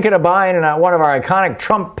 You've been thinking of buying one of our iconic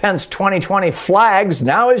Trump-Pence 2020 flags.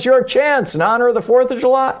 Now is your chance in honor of the 4th of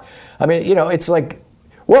July. I mean, it's like,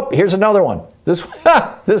 whoop, here's another one. This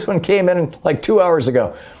one came in like 2 hours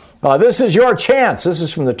ago. This is your chance. This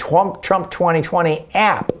is from the Trump 2020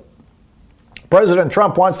 app. President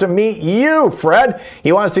Trump wants to meet you, Fred.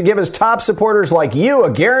 He wants to give his top supporters like you a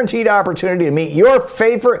guaranteed opportunity to meet your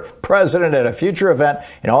favorite president at a future event.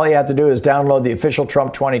 And all you have to do is download the official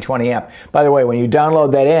Trump 2020 app. By the way, when you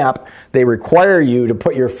download that app, they require you to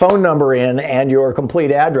put your phone number in and your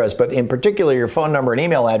complete address, but in particular your phone number and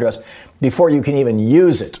email address before you can even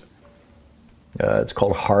use it. It's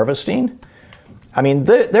called harvesting. I mean,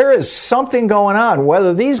 there is something going on.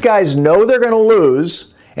 Whether these guys know they're going to lose,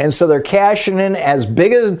 and so they're cashing in as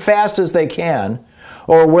big and fast as they can,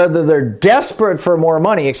 or whether they're desperate for more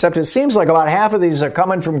money, except it seems like about half of these are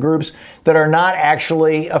coming from groups that are not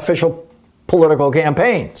actually official political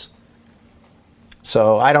campaigns.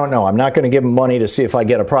 So I don't know. I'm not going to give them money to see if I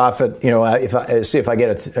get a profit, see if I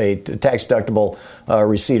get a tax-deductible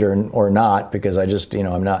receipt or not, because I just,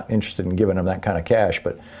 I'm not interested in giving them that kind of cash.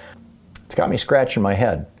 But it's got me scratching my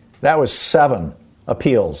head. That was 7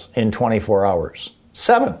 appeals in 24 hours.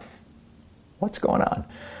 7. What's going on?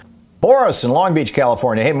 Morris in Long Beach,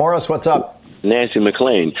 California. Hey, Morris, what's up? Nancy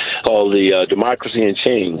McLean, called the Democracy in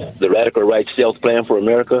Change, the Radical Right Stealth Plan for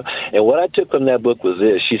America. And what I took from that book was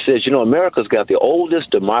this. She says, America's got the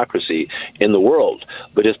oldest democracy in the world,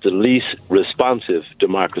 but it's the least responsive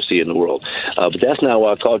democracy in the world. But that's not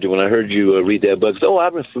why I called you when I heard you read that book. So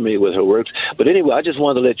I've been familiar with her works. But anyway, I just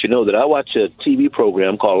wanted to let you know that I watch a TV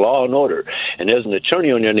program called Law and Order, and there's an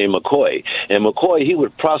attorney on there named McCoy. And McCoy, he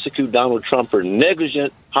would prosecute Donald Trump for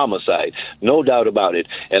negligent homicide, no doubt about it.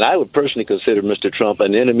 And I would personally consider Mr. Trump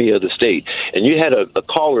an enemy of the state. And you had a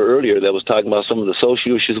caller earlier that was talking about some of the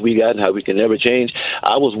social issues we got and how we can never change.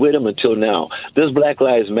 I was with him until now. This Black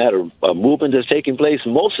Lives Matter movement that's taking place,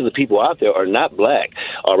 most of the people out there are not black.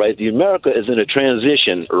 All right, America is in a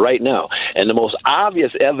transition right now. And the most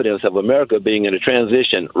obvious evidence of America being in a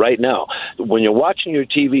transition right now, when you're watching your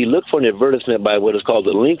TV, look for an advertisement by what is called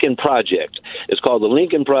the Lincoln Project. It's called the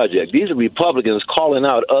Lincoln Project. These are Republicans calling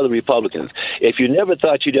out other Republicans. If you never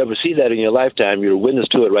thought you'd ever see that in your lifetime, you're a witness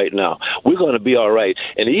to it right now. We're going to be all right.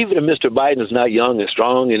 And even if Mr. Biden is not young and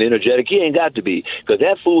strong and energetic, he ain't got to be, because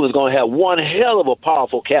that fool is going to have one hell of a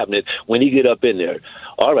powerful cabinet when he get up in there.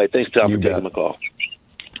 All right, thanks, Tom, for taking my call.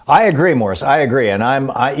 I agree, Morris. I agree, and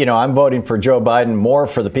I'm voting for Joe Biden more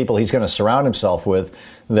for the people he's going to surround himself with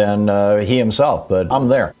than he himself. But I'm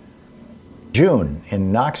there. June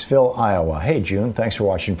in Knoxville, Iowa. Hey, June. Thanks for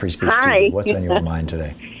watching Free Speech TV. What's on your mind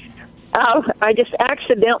today? I just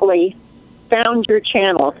accidentally found your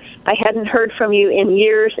channel. I hadn't heard from you in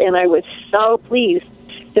years, and I was so pleased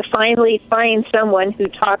to finally find someone who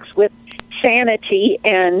talks with sanity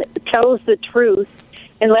and tells the truth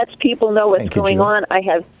and lets people know what's going on. I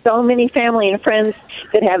have so many family and friends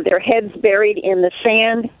that have their heads buried in the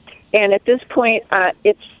sand, and at this point,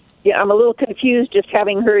 I'm a little confused just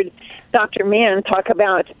having heard Dr. Mann talk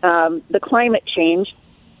about the climate change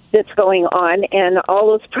that's going on and all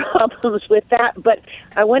those problems with that. But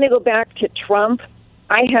I want to go back to Trump.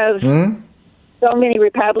 I have so many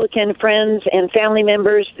Republican friends and family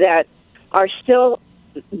members that are still,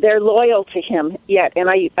 they're loyal to him yet. And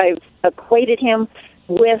I've equated him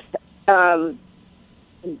with so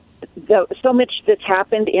much that's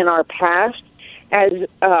happened in our past as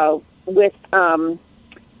with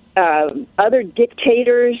other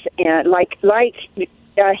dictators and like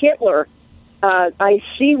Hitler. I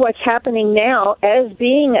see what's happening now as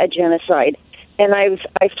being a genocide, and I've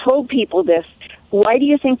told people this. Why do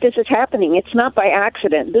you think this is happening? It's not by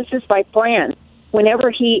accident. This is by plan.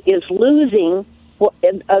 Whenever he is losing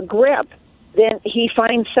a grip, then he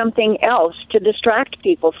finds something else to distract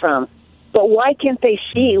people from. But why can't they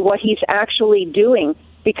see what he's actually doing?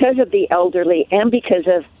 Because of the elderly and because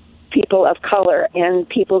of people of color and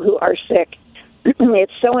people who are sick.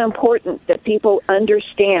 It's so important that people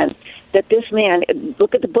understand that this man,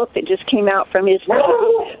 look at the book that just came out from his mouth.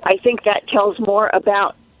 I think that tells more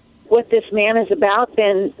about what this man is about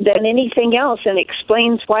than anything else, and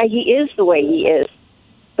explains why he is the way he is.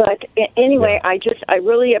 But anyway, I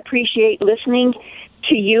really appreciate listening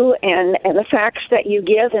to you and the facts that you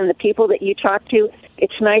give and the people that you talk to,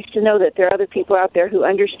 it's nice to know that there are other people out there who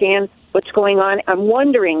understand what's going on. I'm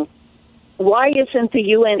wondering, why isn't the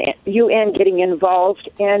UN getting involved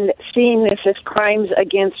and seeing this as crimes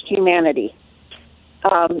against humanity?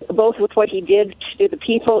 Both with what he did to the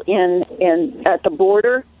people at the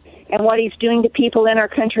border and what he's doing to people in our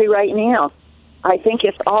country right now. I think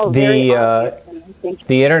it's all very obvious.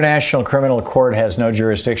 The International Criminal Court has no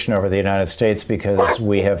jurisdiction over the United States because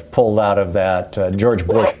we have pulled out of that. George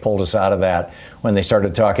Bush pulled us out of that when they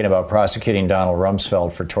started talking about prosecuting Donald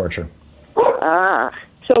Rumsfeld for torture.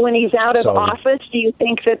 So when he's out of office, do you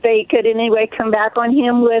think that they could in any way come back on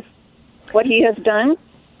him with what he has done?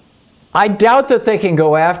 I doubt that they can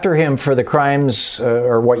go after him for the crimes,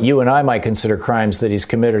 or what you and I might consider crimes that he's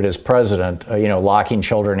committed as president. Locking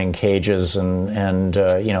children in cages and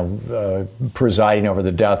presiding over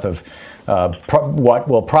the death of what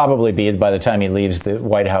will probably be, by the time he leaves the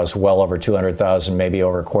White House, well over 200,000, maybe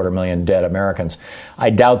over 250,000 dead Americans. I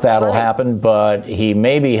doubt that'll happen, but he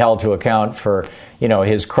may be held to account for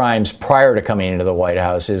his crimes prior to coming into the White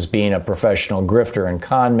House, as being a professional grifter and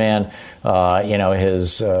con man,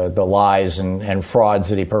 the lies and frauds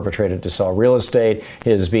that he perpetrated to sell real estate,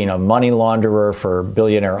 his being a money launderer for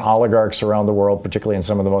billionaire oligarchs around the world, particularly in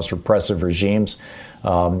some of the most repressive regimes.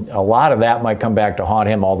 A lot of that might come back to haunt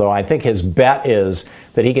him, although I think his bet is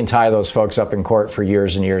that he can tie those folks up in court for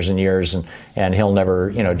years and years and years, and he'll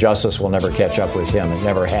never, justice will never catch up with him. It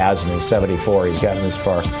never has, and he's 74. He's gotten this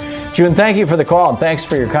far. June, thank you for the call, and thanks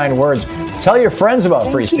for your kind words. Tell your friends about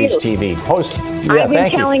Free Speech TV. Post. I've been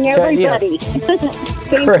telling everybody.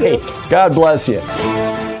 Great. God bless you.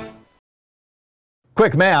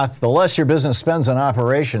 Quick math: the less your business spends on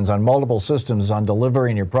operations, on multiple systems, on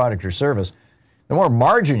delivering your product or service, the more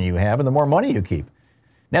margin you have and the more money you keep.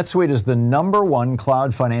 NetSuite is the #1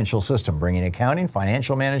 cloud financial system, bringing accounting,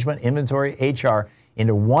 financial management, inventory, HR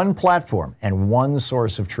into one platform and one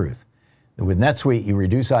source of truth. With NetSuite, you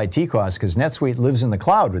reduce IT costs because NetSuite lives in the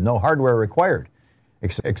cloud with no hardware required,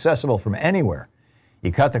 accessible from anywhere.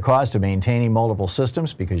 You cut the cost of maintaining multiple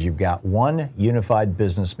systems because you've got one unified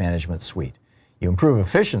business management suite. You improve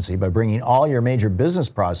efficiency by bringing all your major business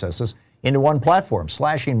processes into one platform,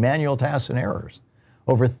 slashing manual tasks and errors.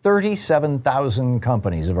 Over 37,000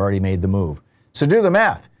 companies have already made the move. So do the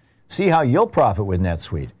math. See how you'll profit with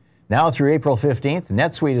NetSuite. Now through April 15th,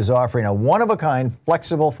 NetSuite is offering a one-of-a-kind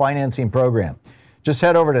flexible financing program. Just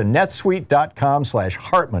head over to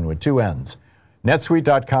netsuite.com/Hartman with 2 N's.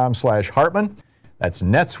 netsuite.com/Hartman. That's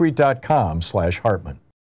netsuite.com/Hartman.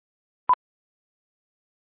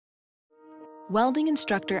 Welding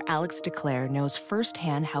instructor Alex DeClaire knows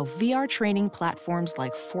firsthand how VR training platforms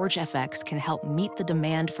like ForgeFX can help meet the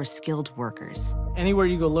demand for skilled workers. Anywhere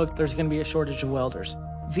you go look, there's going to be a shortage of welders.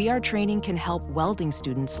 VR training can help welding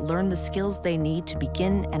students learn the skills they need to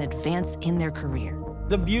begin and advance in their career.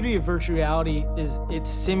 The beauty of virtual reality is it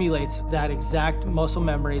simulates that exact muscle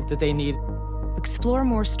memory that they need. Explore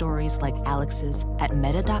more stories like Alex's at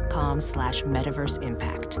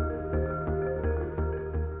meta.com/metaverseimpact.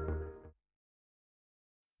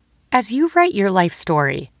 As you write your life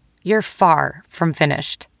story, you're far from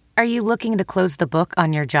finished. Are you looking to close the book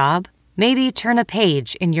on your job? Maybe turn a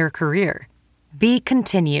page in your career? Be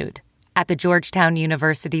continued at the Georgetown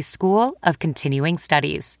University School of Continuing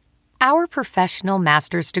Studies. Our professional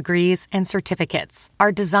master's degrees and certificates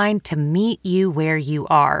are designed to meet you where you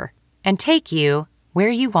are and take you where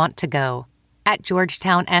you want to go. At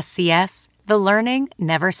Georgetown SCS, the learning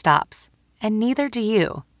never stops, and neither do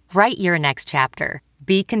you. Write your next chapter.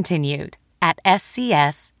 Be continued at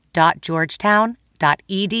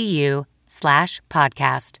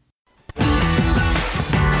scs.georgetown.edu/podcast.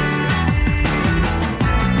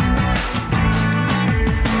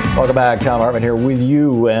 Welcome back. Thom Hartmann here with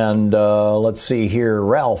you, and let's see here,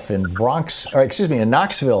 Ralph in in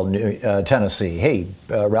Knoxville, Tennessee. Hey,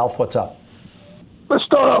 Ralph, what's up? Let's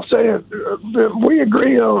start off saying that we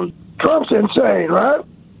agree on Trump's insane, right?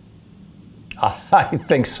 I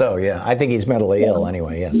think so, yeah. I think he's mentally ill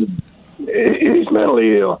anyway, yes. He's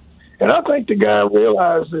mentally ill. And I think the guy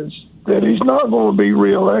realizes that he's not going to be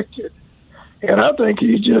reelected. And I think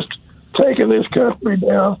he's just taking this country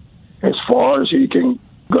down as far as he can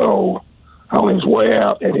go on his way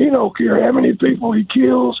out. And he don't care how many people he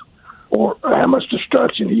kills or how much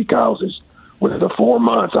destruction he causes with the 4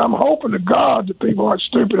 months. I'm hoping to God that people aren't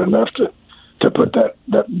stupid enough to put that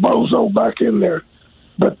bozo back in there.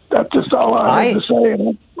 But that's just all I have to say.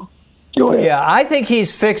 Go ahead. Yeah, I think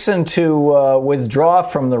he's fixing to withdraw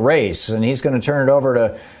from the race, and he's going to turn it over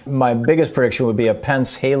to, my biggest prediction would be a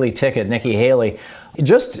Pence-Haley ticket, Nikki Haley.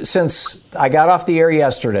 Just since I got off the air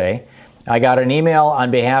yesterday, I got an email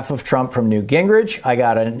on behalf of Trump from Newt Gingrich. I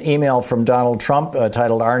got an email from Donald Trump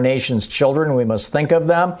titled Our Nation's Children, We Must Think of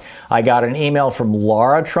Them. I got an email from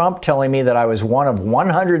Laura Trump telling me that I was one of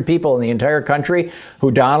 100 people in the entire country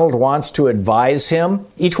who Donald wants to advise him.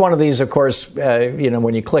 Each one of these, of course,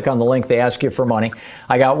 when you click on the link, they ask you for money.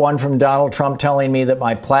 I got one from Donald Trump telling me that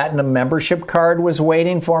my platinum membership card was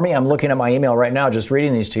waiting for me. I'm looking at my email right now, just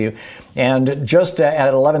reading these to you. And just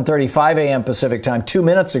at 11:35 a.m. Pacific time, 2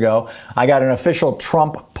 minutes ago, I got an official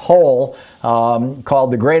Trump poll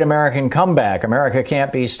called The Great American Comeback. America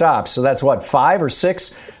Can't Be Stopped. So that's 5 or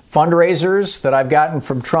 6 fundraisers that I've gotten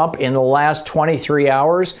from Trump in the last 23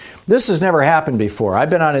 hours. This has never happened before. I've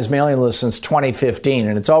been on his mailing list since 2015,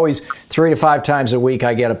 and it's always 3 to 5 times a week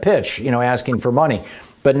I get a pitch, asking for money.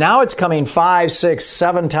 But now it's coming 5, 6,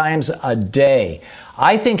 7 times a day.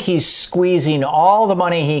 I think he's squeezing all the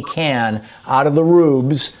money he can out of the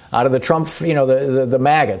rubes, out of the Trump, the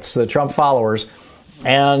maggots, the Trump followers.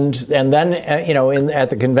 And then, at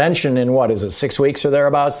the convention in 6 weeks or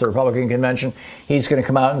thereabouts, the Republican convention, he's going to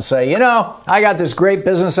come out and say, I got this great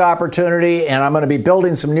business opportunity and I'm going to be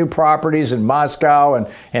building some new properties in Moscow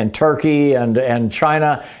and Turkey and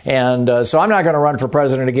China. And so I'm not going to run for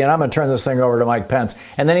president again. I'm going to turn this thing over to Mike Pence.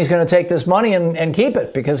 And then he's going to take this money and keep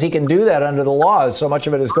it because he can do that under the laws. So much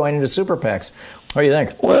of it is going into super PACs. What do you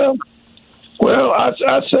think? Well,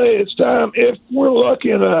 I'd say it's time, if we're lucky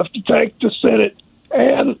enough to take the Senate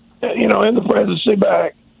and the presidency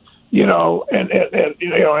back,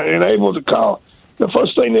 and able to call. The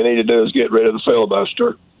first thing they need to do is get rid of the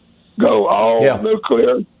filibuster, go all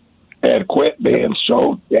nuclear, and quit being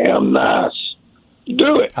so damn nice.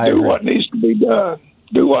 Do it. Do what needs to be done.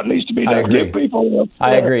 Do what needs to be done. Give people.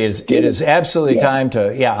 I agree. It is absolutely time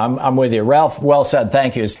to. Yeah, I'm with you, Ralph. Well said.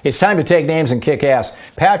 Thank you. It's time to take names and kick ass.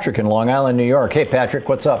 Patrick in Long Island, New York. Hey, Patrick,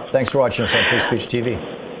 what's up? Thanks for watching us on Free Speech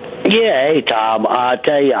TV. Yeah, hey, Tom. I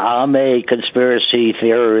tell you, I'm a conspiracy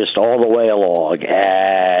theorist all the way along,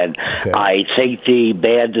 and I think the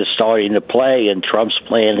band is starting to play, and Trump's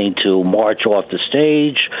planning to march off the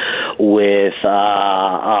stage with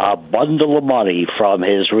a bundle of money from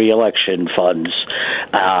his reelection funds.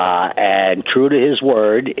 And true to his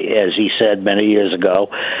word, as he said many years ago,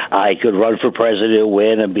 I could run for president,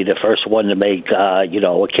 win, and be the first one to make, a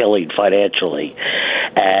killing financially.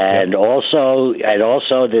 And also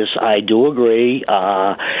this, I do agree.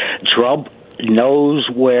 Trump knows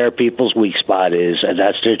where people's weak spot is, and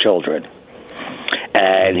that's their children.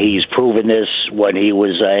 And he's proven this when he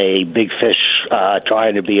was a big fish,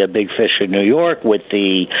 trying to be a big fish in New York with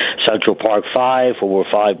the Central Park Five, who were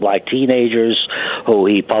 5 black teenagers who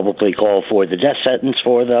he publicly called for the death sentence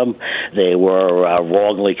for them. They were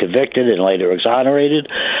wrongly convicted and later exonerated.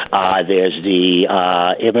 There's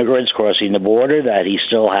the immigrants crossing the border that he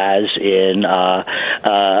still has in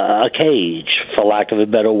a cage, for lack of a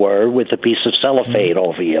better word, with a piece of cellophane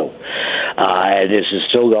over you. And this is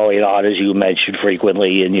still going on, as you mentioned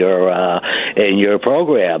frequently in your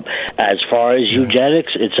program. As far as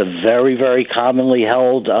eugenics, it's a very, very commonly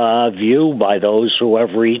held view by those who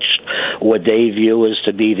have reached what they view as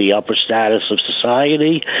to be the upper status of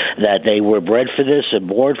society, that they were bred for this and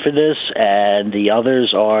born for this, and the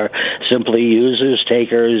others are simply users,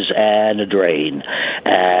 takers, and a drain.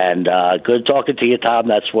 And good talking to you, Tom.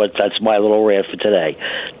 That's my little rant for today.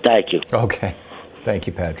 Thank you. Okay. Thank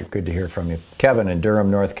you, Patrick. Good to hear from you. Kevin in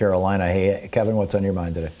Durham, North Carolina. Hey, Kevin, what's on your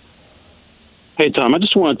mind today? Hey, Tom, I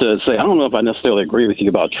just wanted to say, I don't know if I necessarily agree with you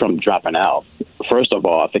about Trump dropping out. First of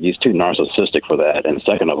all, I think he's too narcissistic for that. And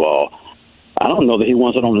second of all, I don't know that he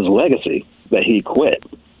wants it on his legacy that he quit.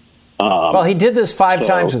 Well, he did this 5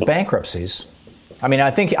 times with bankruptcies. I mean,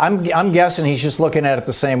 I think I'm guessing he's just looking at it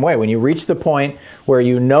the same way. When you reach the point where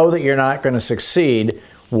you know that you're not going to succeed,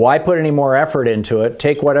 why put any more effort into it?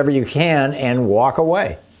 Take whatever you can and walk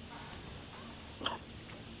away.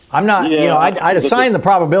 I'm not, I'd assign the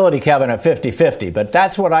probability, Kevin, at 50-50, but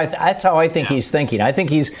that's how I think he's thinking. I think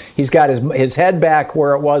he's got his head back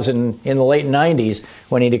where it was in the late 90s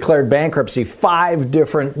when he declared bankruptcy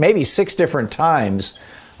 6 different times.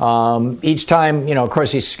 Each time, of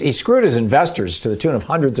course, he screwed his investors to the tune of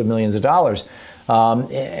hundreds of millions of dollars.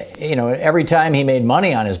 Every time he made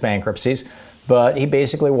money on his bankruptcies, but he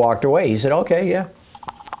basically walked away. He said, okay, yeah.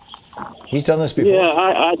 He's done this before. Yeah,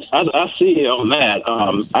 I see you on that.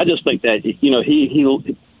 I just think that,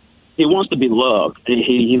 he wants to be loved.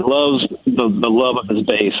 He loves the love of his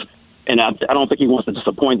base, and I don't think he wants to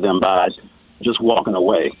disappoint them by just walking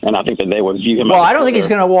away. And I think that they would view him. Well, I don't think he's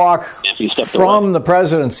going to walk from the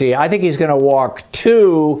presidency. I think he's going to walk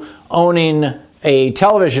to owning a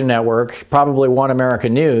television network, probably One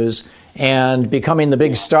American News, and becoming the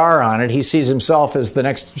big star on it. He sees himself as the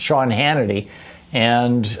next Sean Hannity,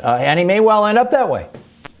 and he may well end up that way.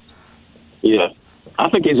 Yeah, I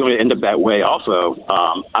think he's going to end up that way also.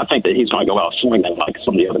 I think that he's going to go out swinging like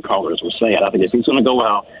some of the other callers were saying. I think if he's going to go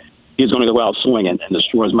out, he's going to go out swinging and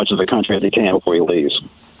destroy as much of the country as he can before he leaves.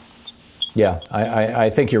 Yeah, I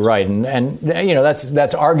think you're right, and you know that's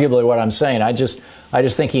arguably what I'm saying. I just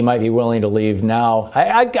think he might be willing to leave now.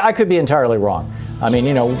 I could be entirely wrong. I mean,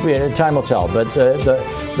 you know, time will tell. But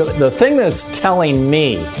the thing that's telling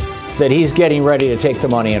me that he's getting ready to take the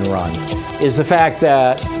money and run is the fact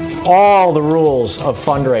that all the rules of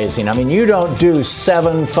fundraising. I mean, you don't do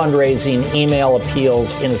 7 fundraising email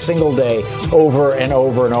appeals in a single day over and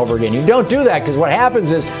over and over again. You don't do that because what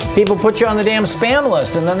happens is people put you on the damn spam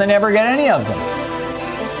list and then they never get any of them.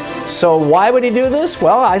 So why would he do this?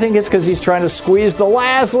 Well, I think it's because he's trying to squeeze the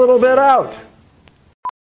last little bit out.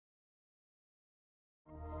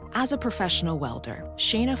 As a professional welder,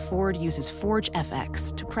 Shayna Ford uses Forge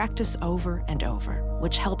FX to practice over and over,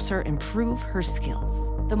 which helps her improve her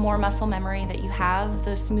skills. The more muscle memory that you have,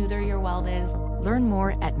 the smoother your weld is. Learn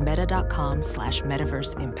more at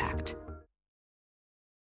meta.com/metaverseimpact.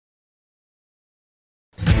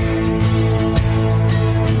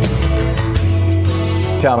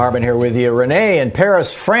 Thom Hartmann here with you. Renee in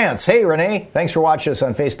Paris, France. Hey, Renee. Thanks for watching us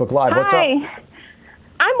on Facebook Live. What's up?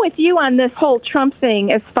 I'm with you on this whole Trump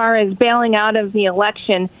thing as far as bailing out of the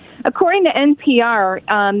election. According to NPR,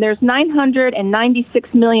 there's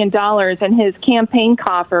 $996 million in his campaign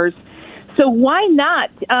coffers. So why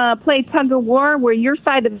not play tug of war where your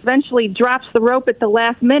side eventually drops the rope at the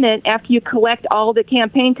last minute after you collect all the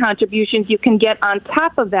campaign contributions you can get on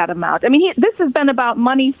top of that amount? I mean, this has been about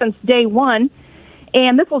money since day one,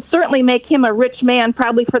 and this will certainly make him a rich man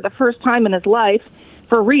probably for the first time in his life,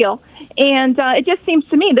 for real. And it just seems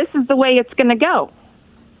to me this is the way it's going to go.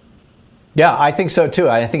 Yeah, I think so, too.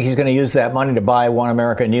 I think he's going to use that money to buy One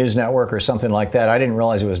America News Network or something like that. I didn't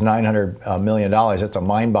realize it was $900 million. That's a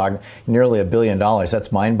mind-boggling, nearly $1 billion.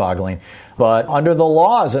 That's mind-boggling. But under the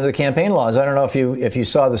laws, under the campaign laws, I don't know if you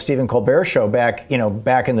saw the Stephen Colbert show back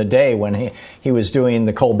in the day when he was doing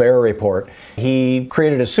the Colbert Report. He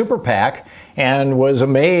created a super PAC and was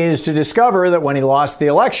amazed to discover that when he lost the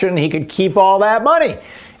election, he could keep all that money.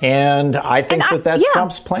 And I think that's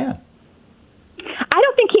Trump's plan. I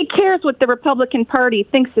don't think he cares what the Republican Party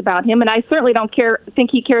thinks about him, and I certainly don't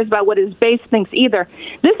think he cares about what his base thinks either.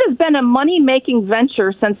 This has been a money-making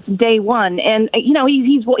venture since day one, and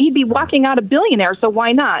he'd be walking out a billionaire, so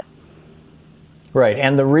why not? Right,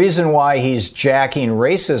 and the reason why he's jacking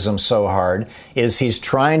racism so hard is he's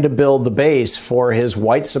trying to build the base for his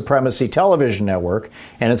white supremacy television network,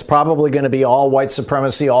 and it's probably going to be all white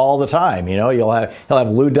supremacy all the time. You know, he'll have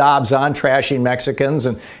Lou Dobbs on trashing Mexicans,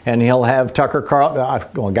 and he'll have Tucker Carlson.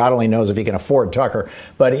 Well, God only knows if he can afford Tucker,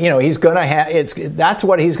 but he's going to have that's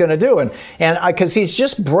what he's going to do, and because he's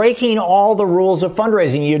just breaking all the rules of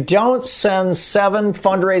fundraising. You don't send 7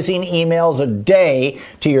 fundraising emails a day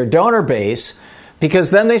to your donor base, because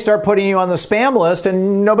then they start putting you on the spam list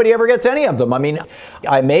and nobody ever gets any of them. I mean,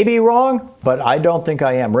 I may be wrong, but I don't think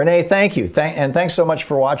I am. Renee, thank you. And thanks so much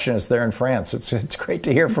for watching us there in France. It's great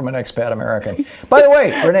to hear from an expat American. By the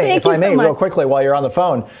way, Renee, if I may, real quickly while you're on the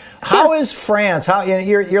phone, how is France?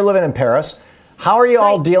 You're living in Paris. How are you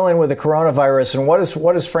all dealing with the coronavirus, and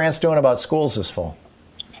what is France doing about schools this fall?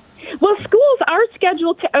 Well, schools are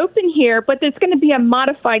scheduled to open here, but there's going to be a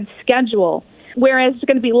modified schedule. Whereas there's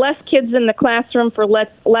going to be less kids in the classroom for less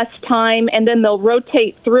time, and then they'll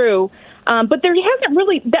rotate through. But there hasn't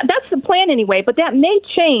really, that's the plan anyway, but that may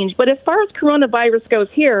change. But as far as coronavirus goes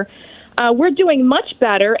here, we're doing much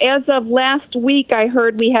better. As of last week, I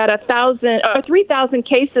heard we had 3,000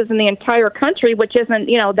 cases in the entire country, which isn't,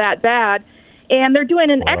 that bad. And they're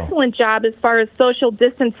doing an excellent job as far as social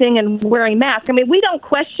distancing and wearing masks. I mean, we don't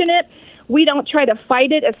question it. We don't try to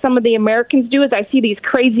fight it as some of the Americans do, as I see these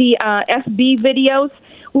crazy SB videos.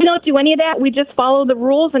 We don't do any of that. We just follow the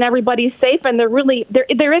rules and everybody's safe, and there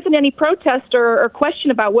isn't any protest or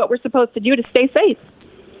question about what we're supposed to do to stay safe.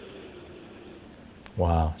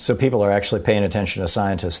 Wow. So people are actually paying attention to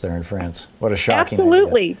scientists there in France. What a shocking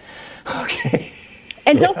Absolutely. idea. Okay.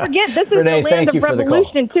 And don't forget, this is Renee, the land of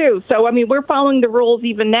revolution, too. So, I mean, we're following the rules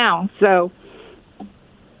even now, so...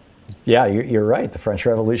 Yeah, you're right. The French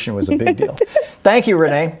Revolution was a big deal. Thank you,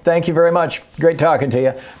 Renee. Thank you very much. Great talking to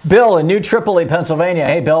you. Bill in New Tripoli, Pennsylvania.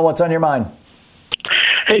 Hey, Bill, what's on your mind?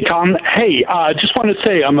 Hey, Tom. Hey, just want to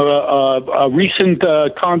say I'm a recent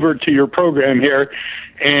convert to your program here.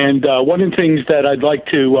 And one of the things that I'd like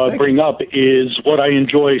to bring up is what I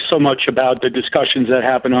enjoy so much about the discussions that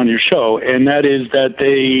happen on your show, and that is that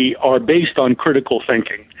they are based on critical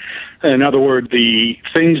thinking. In other words, the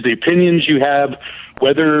opinions you have,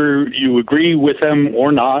 whether you agree with them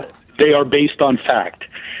or not, they are based on fact.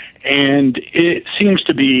 And it seems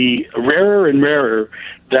to be rarer and rarer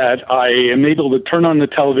that I am able to turn on the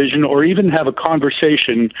television or even have a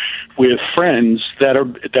conversation with friends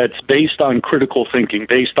that's based on critical thinking,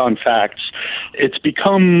 based on facts. It's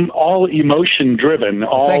become all emotion driven,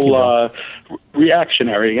 all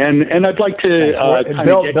reactionary, and I'd like to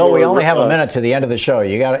Bill. We only have a minute to the end of the show.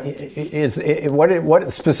 You got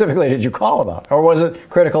what specifically did you call about, or was it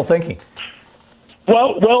critical thinking?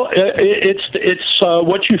 Well, it's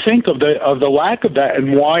what you think of the lack of that,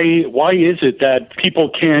 and why is it that people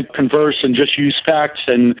can't converse and just use facts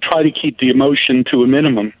and try to keep the emotion to a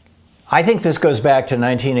minimum? I think this goes back to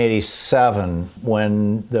 1987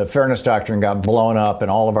 when the Fairness Doctrine got blown up and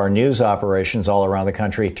all of our news operations all around the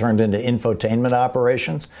country turned into infotainment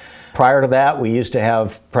operations. Prior to that, we used to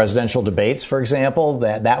have presidential debates, for example.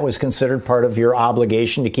 That was considered part of your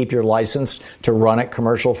obligation to keep your license to run it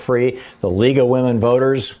commercial-free. The League of Women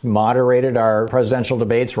Voters moderated our presidential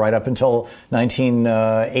debates right up until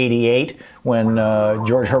 1988 when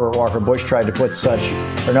George Herbert Walker Bush tried to put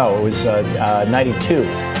it was 92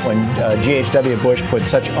 when G.H.W. Bush put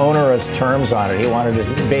such onerous terms on it. He wanted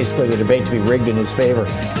basically the debate to be rigged in his favor,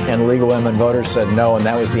 and the League of Women Voters said no, and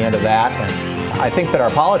that was the end of that. And I think that our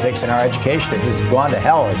politics and our education have just gone to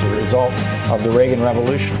hell as a result of the Reagan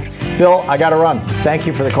Revolution. Bill, I got to run. Thank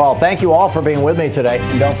you for the call. Thank you all for being with me today.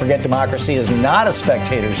 And don't forget, democracy is not a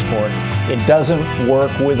spectator sport. It doesn't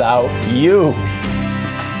work without you.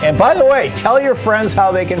 And by the way, tell your friends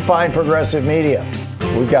how they can find Progressive Media.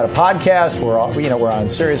 We've got a podcast. We're on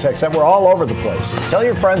SiriusXM. We're all over the place. Tell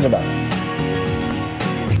your friends about it.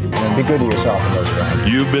 And be good to yourself and those around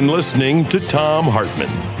you. You've been listening to Thom Hartmann.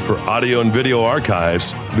 For audio and video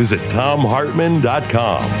archives, visit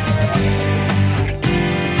thomhartmann.com.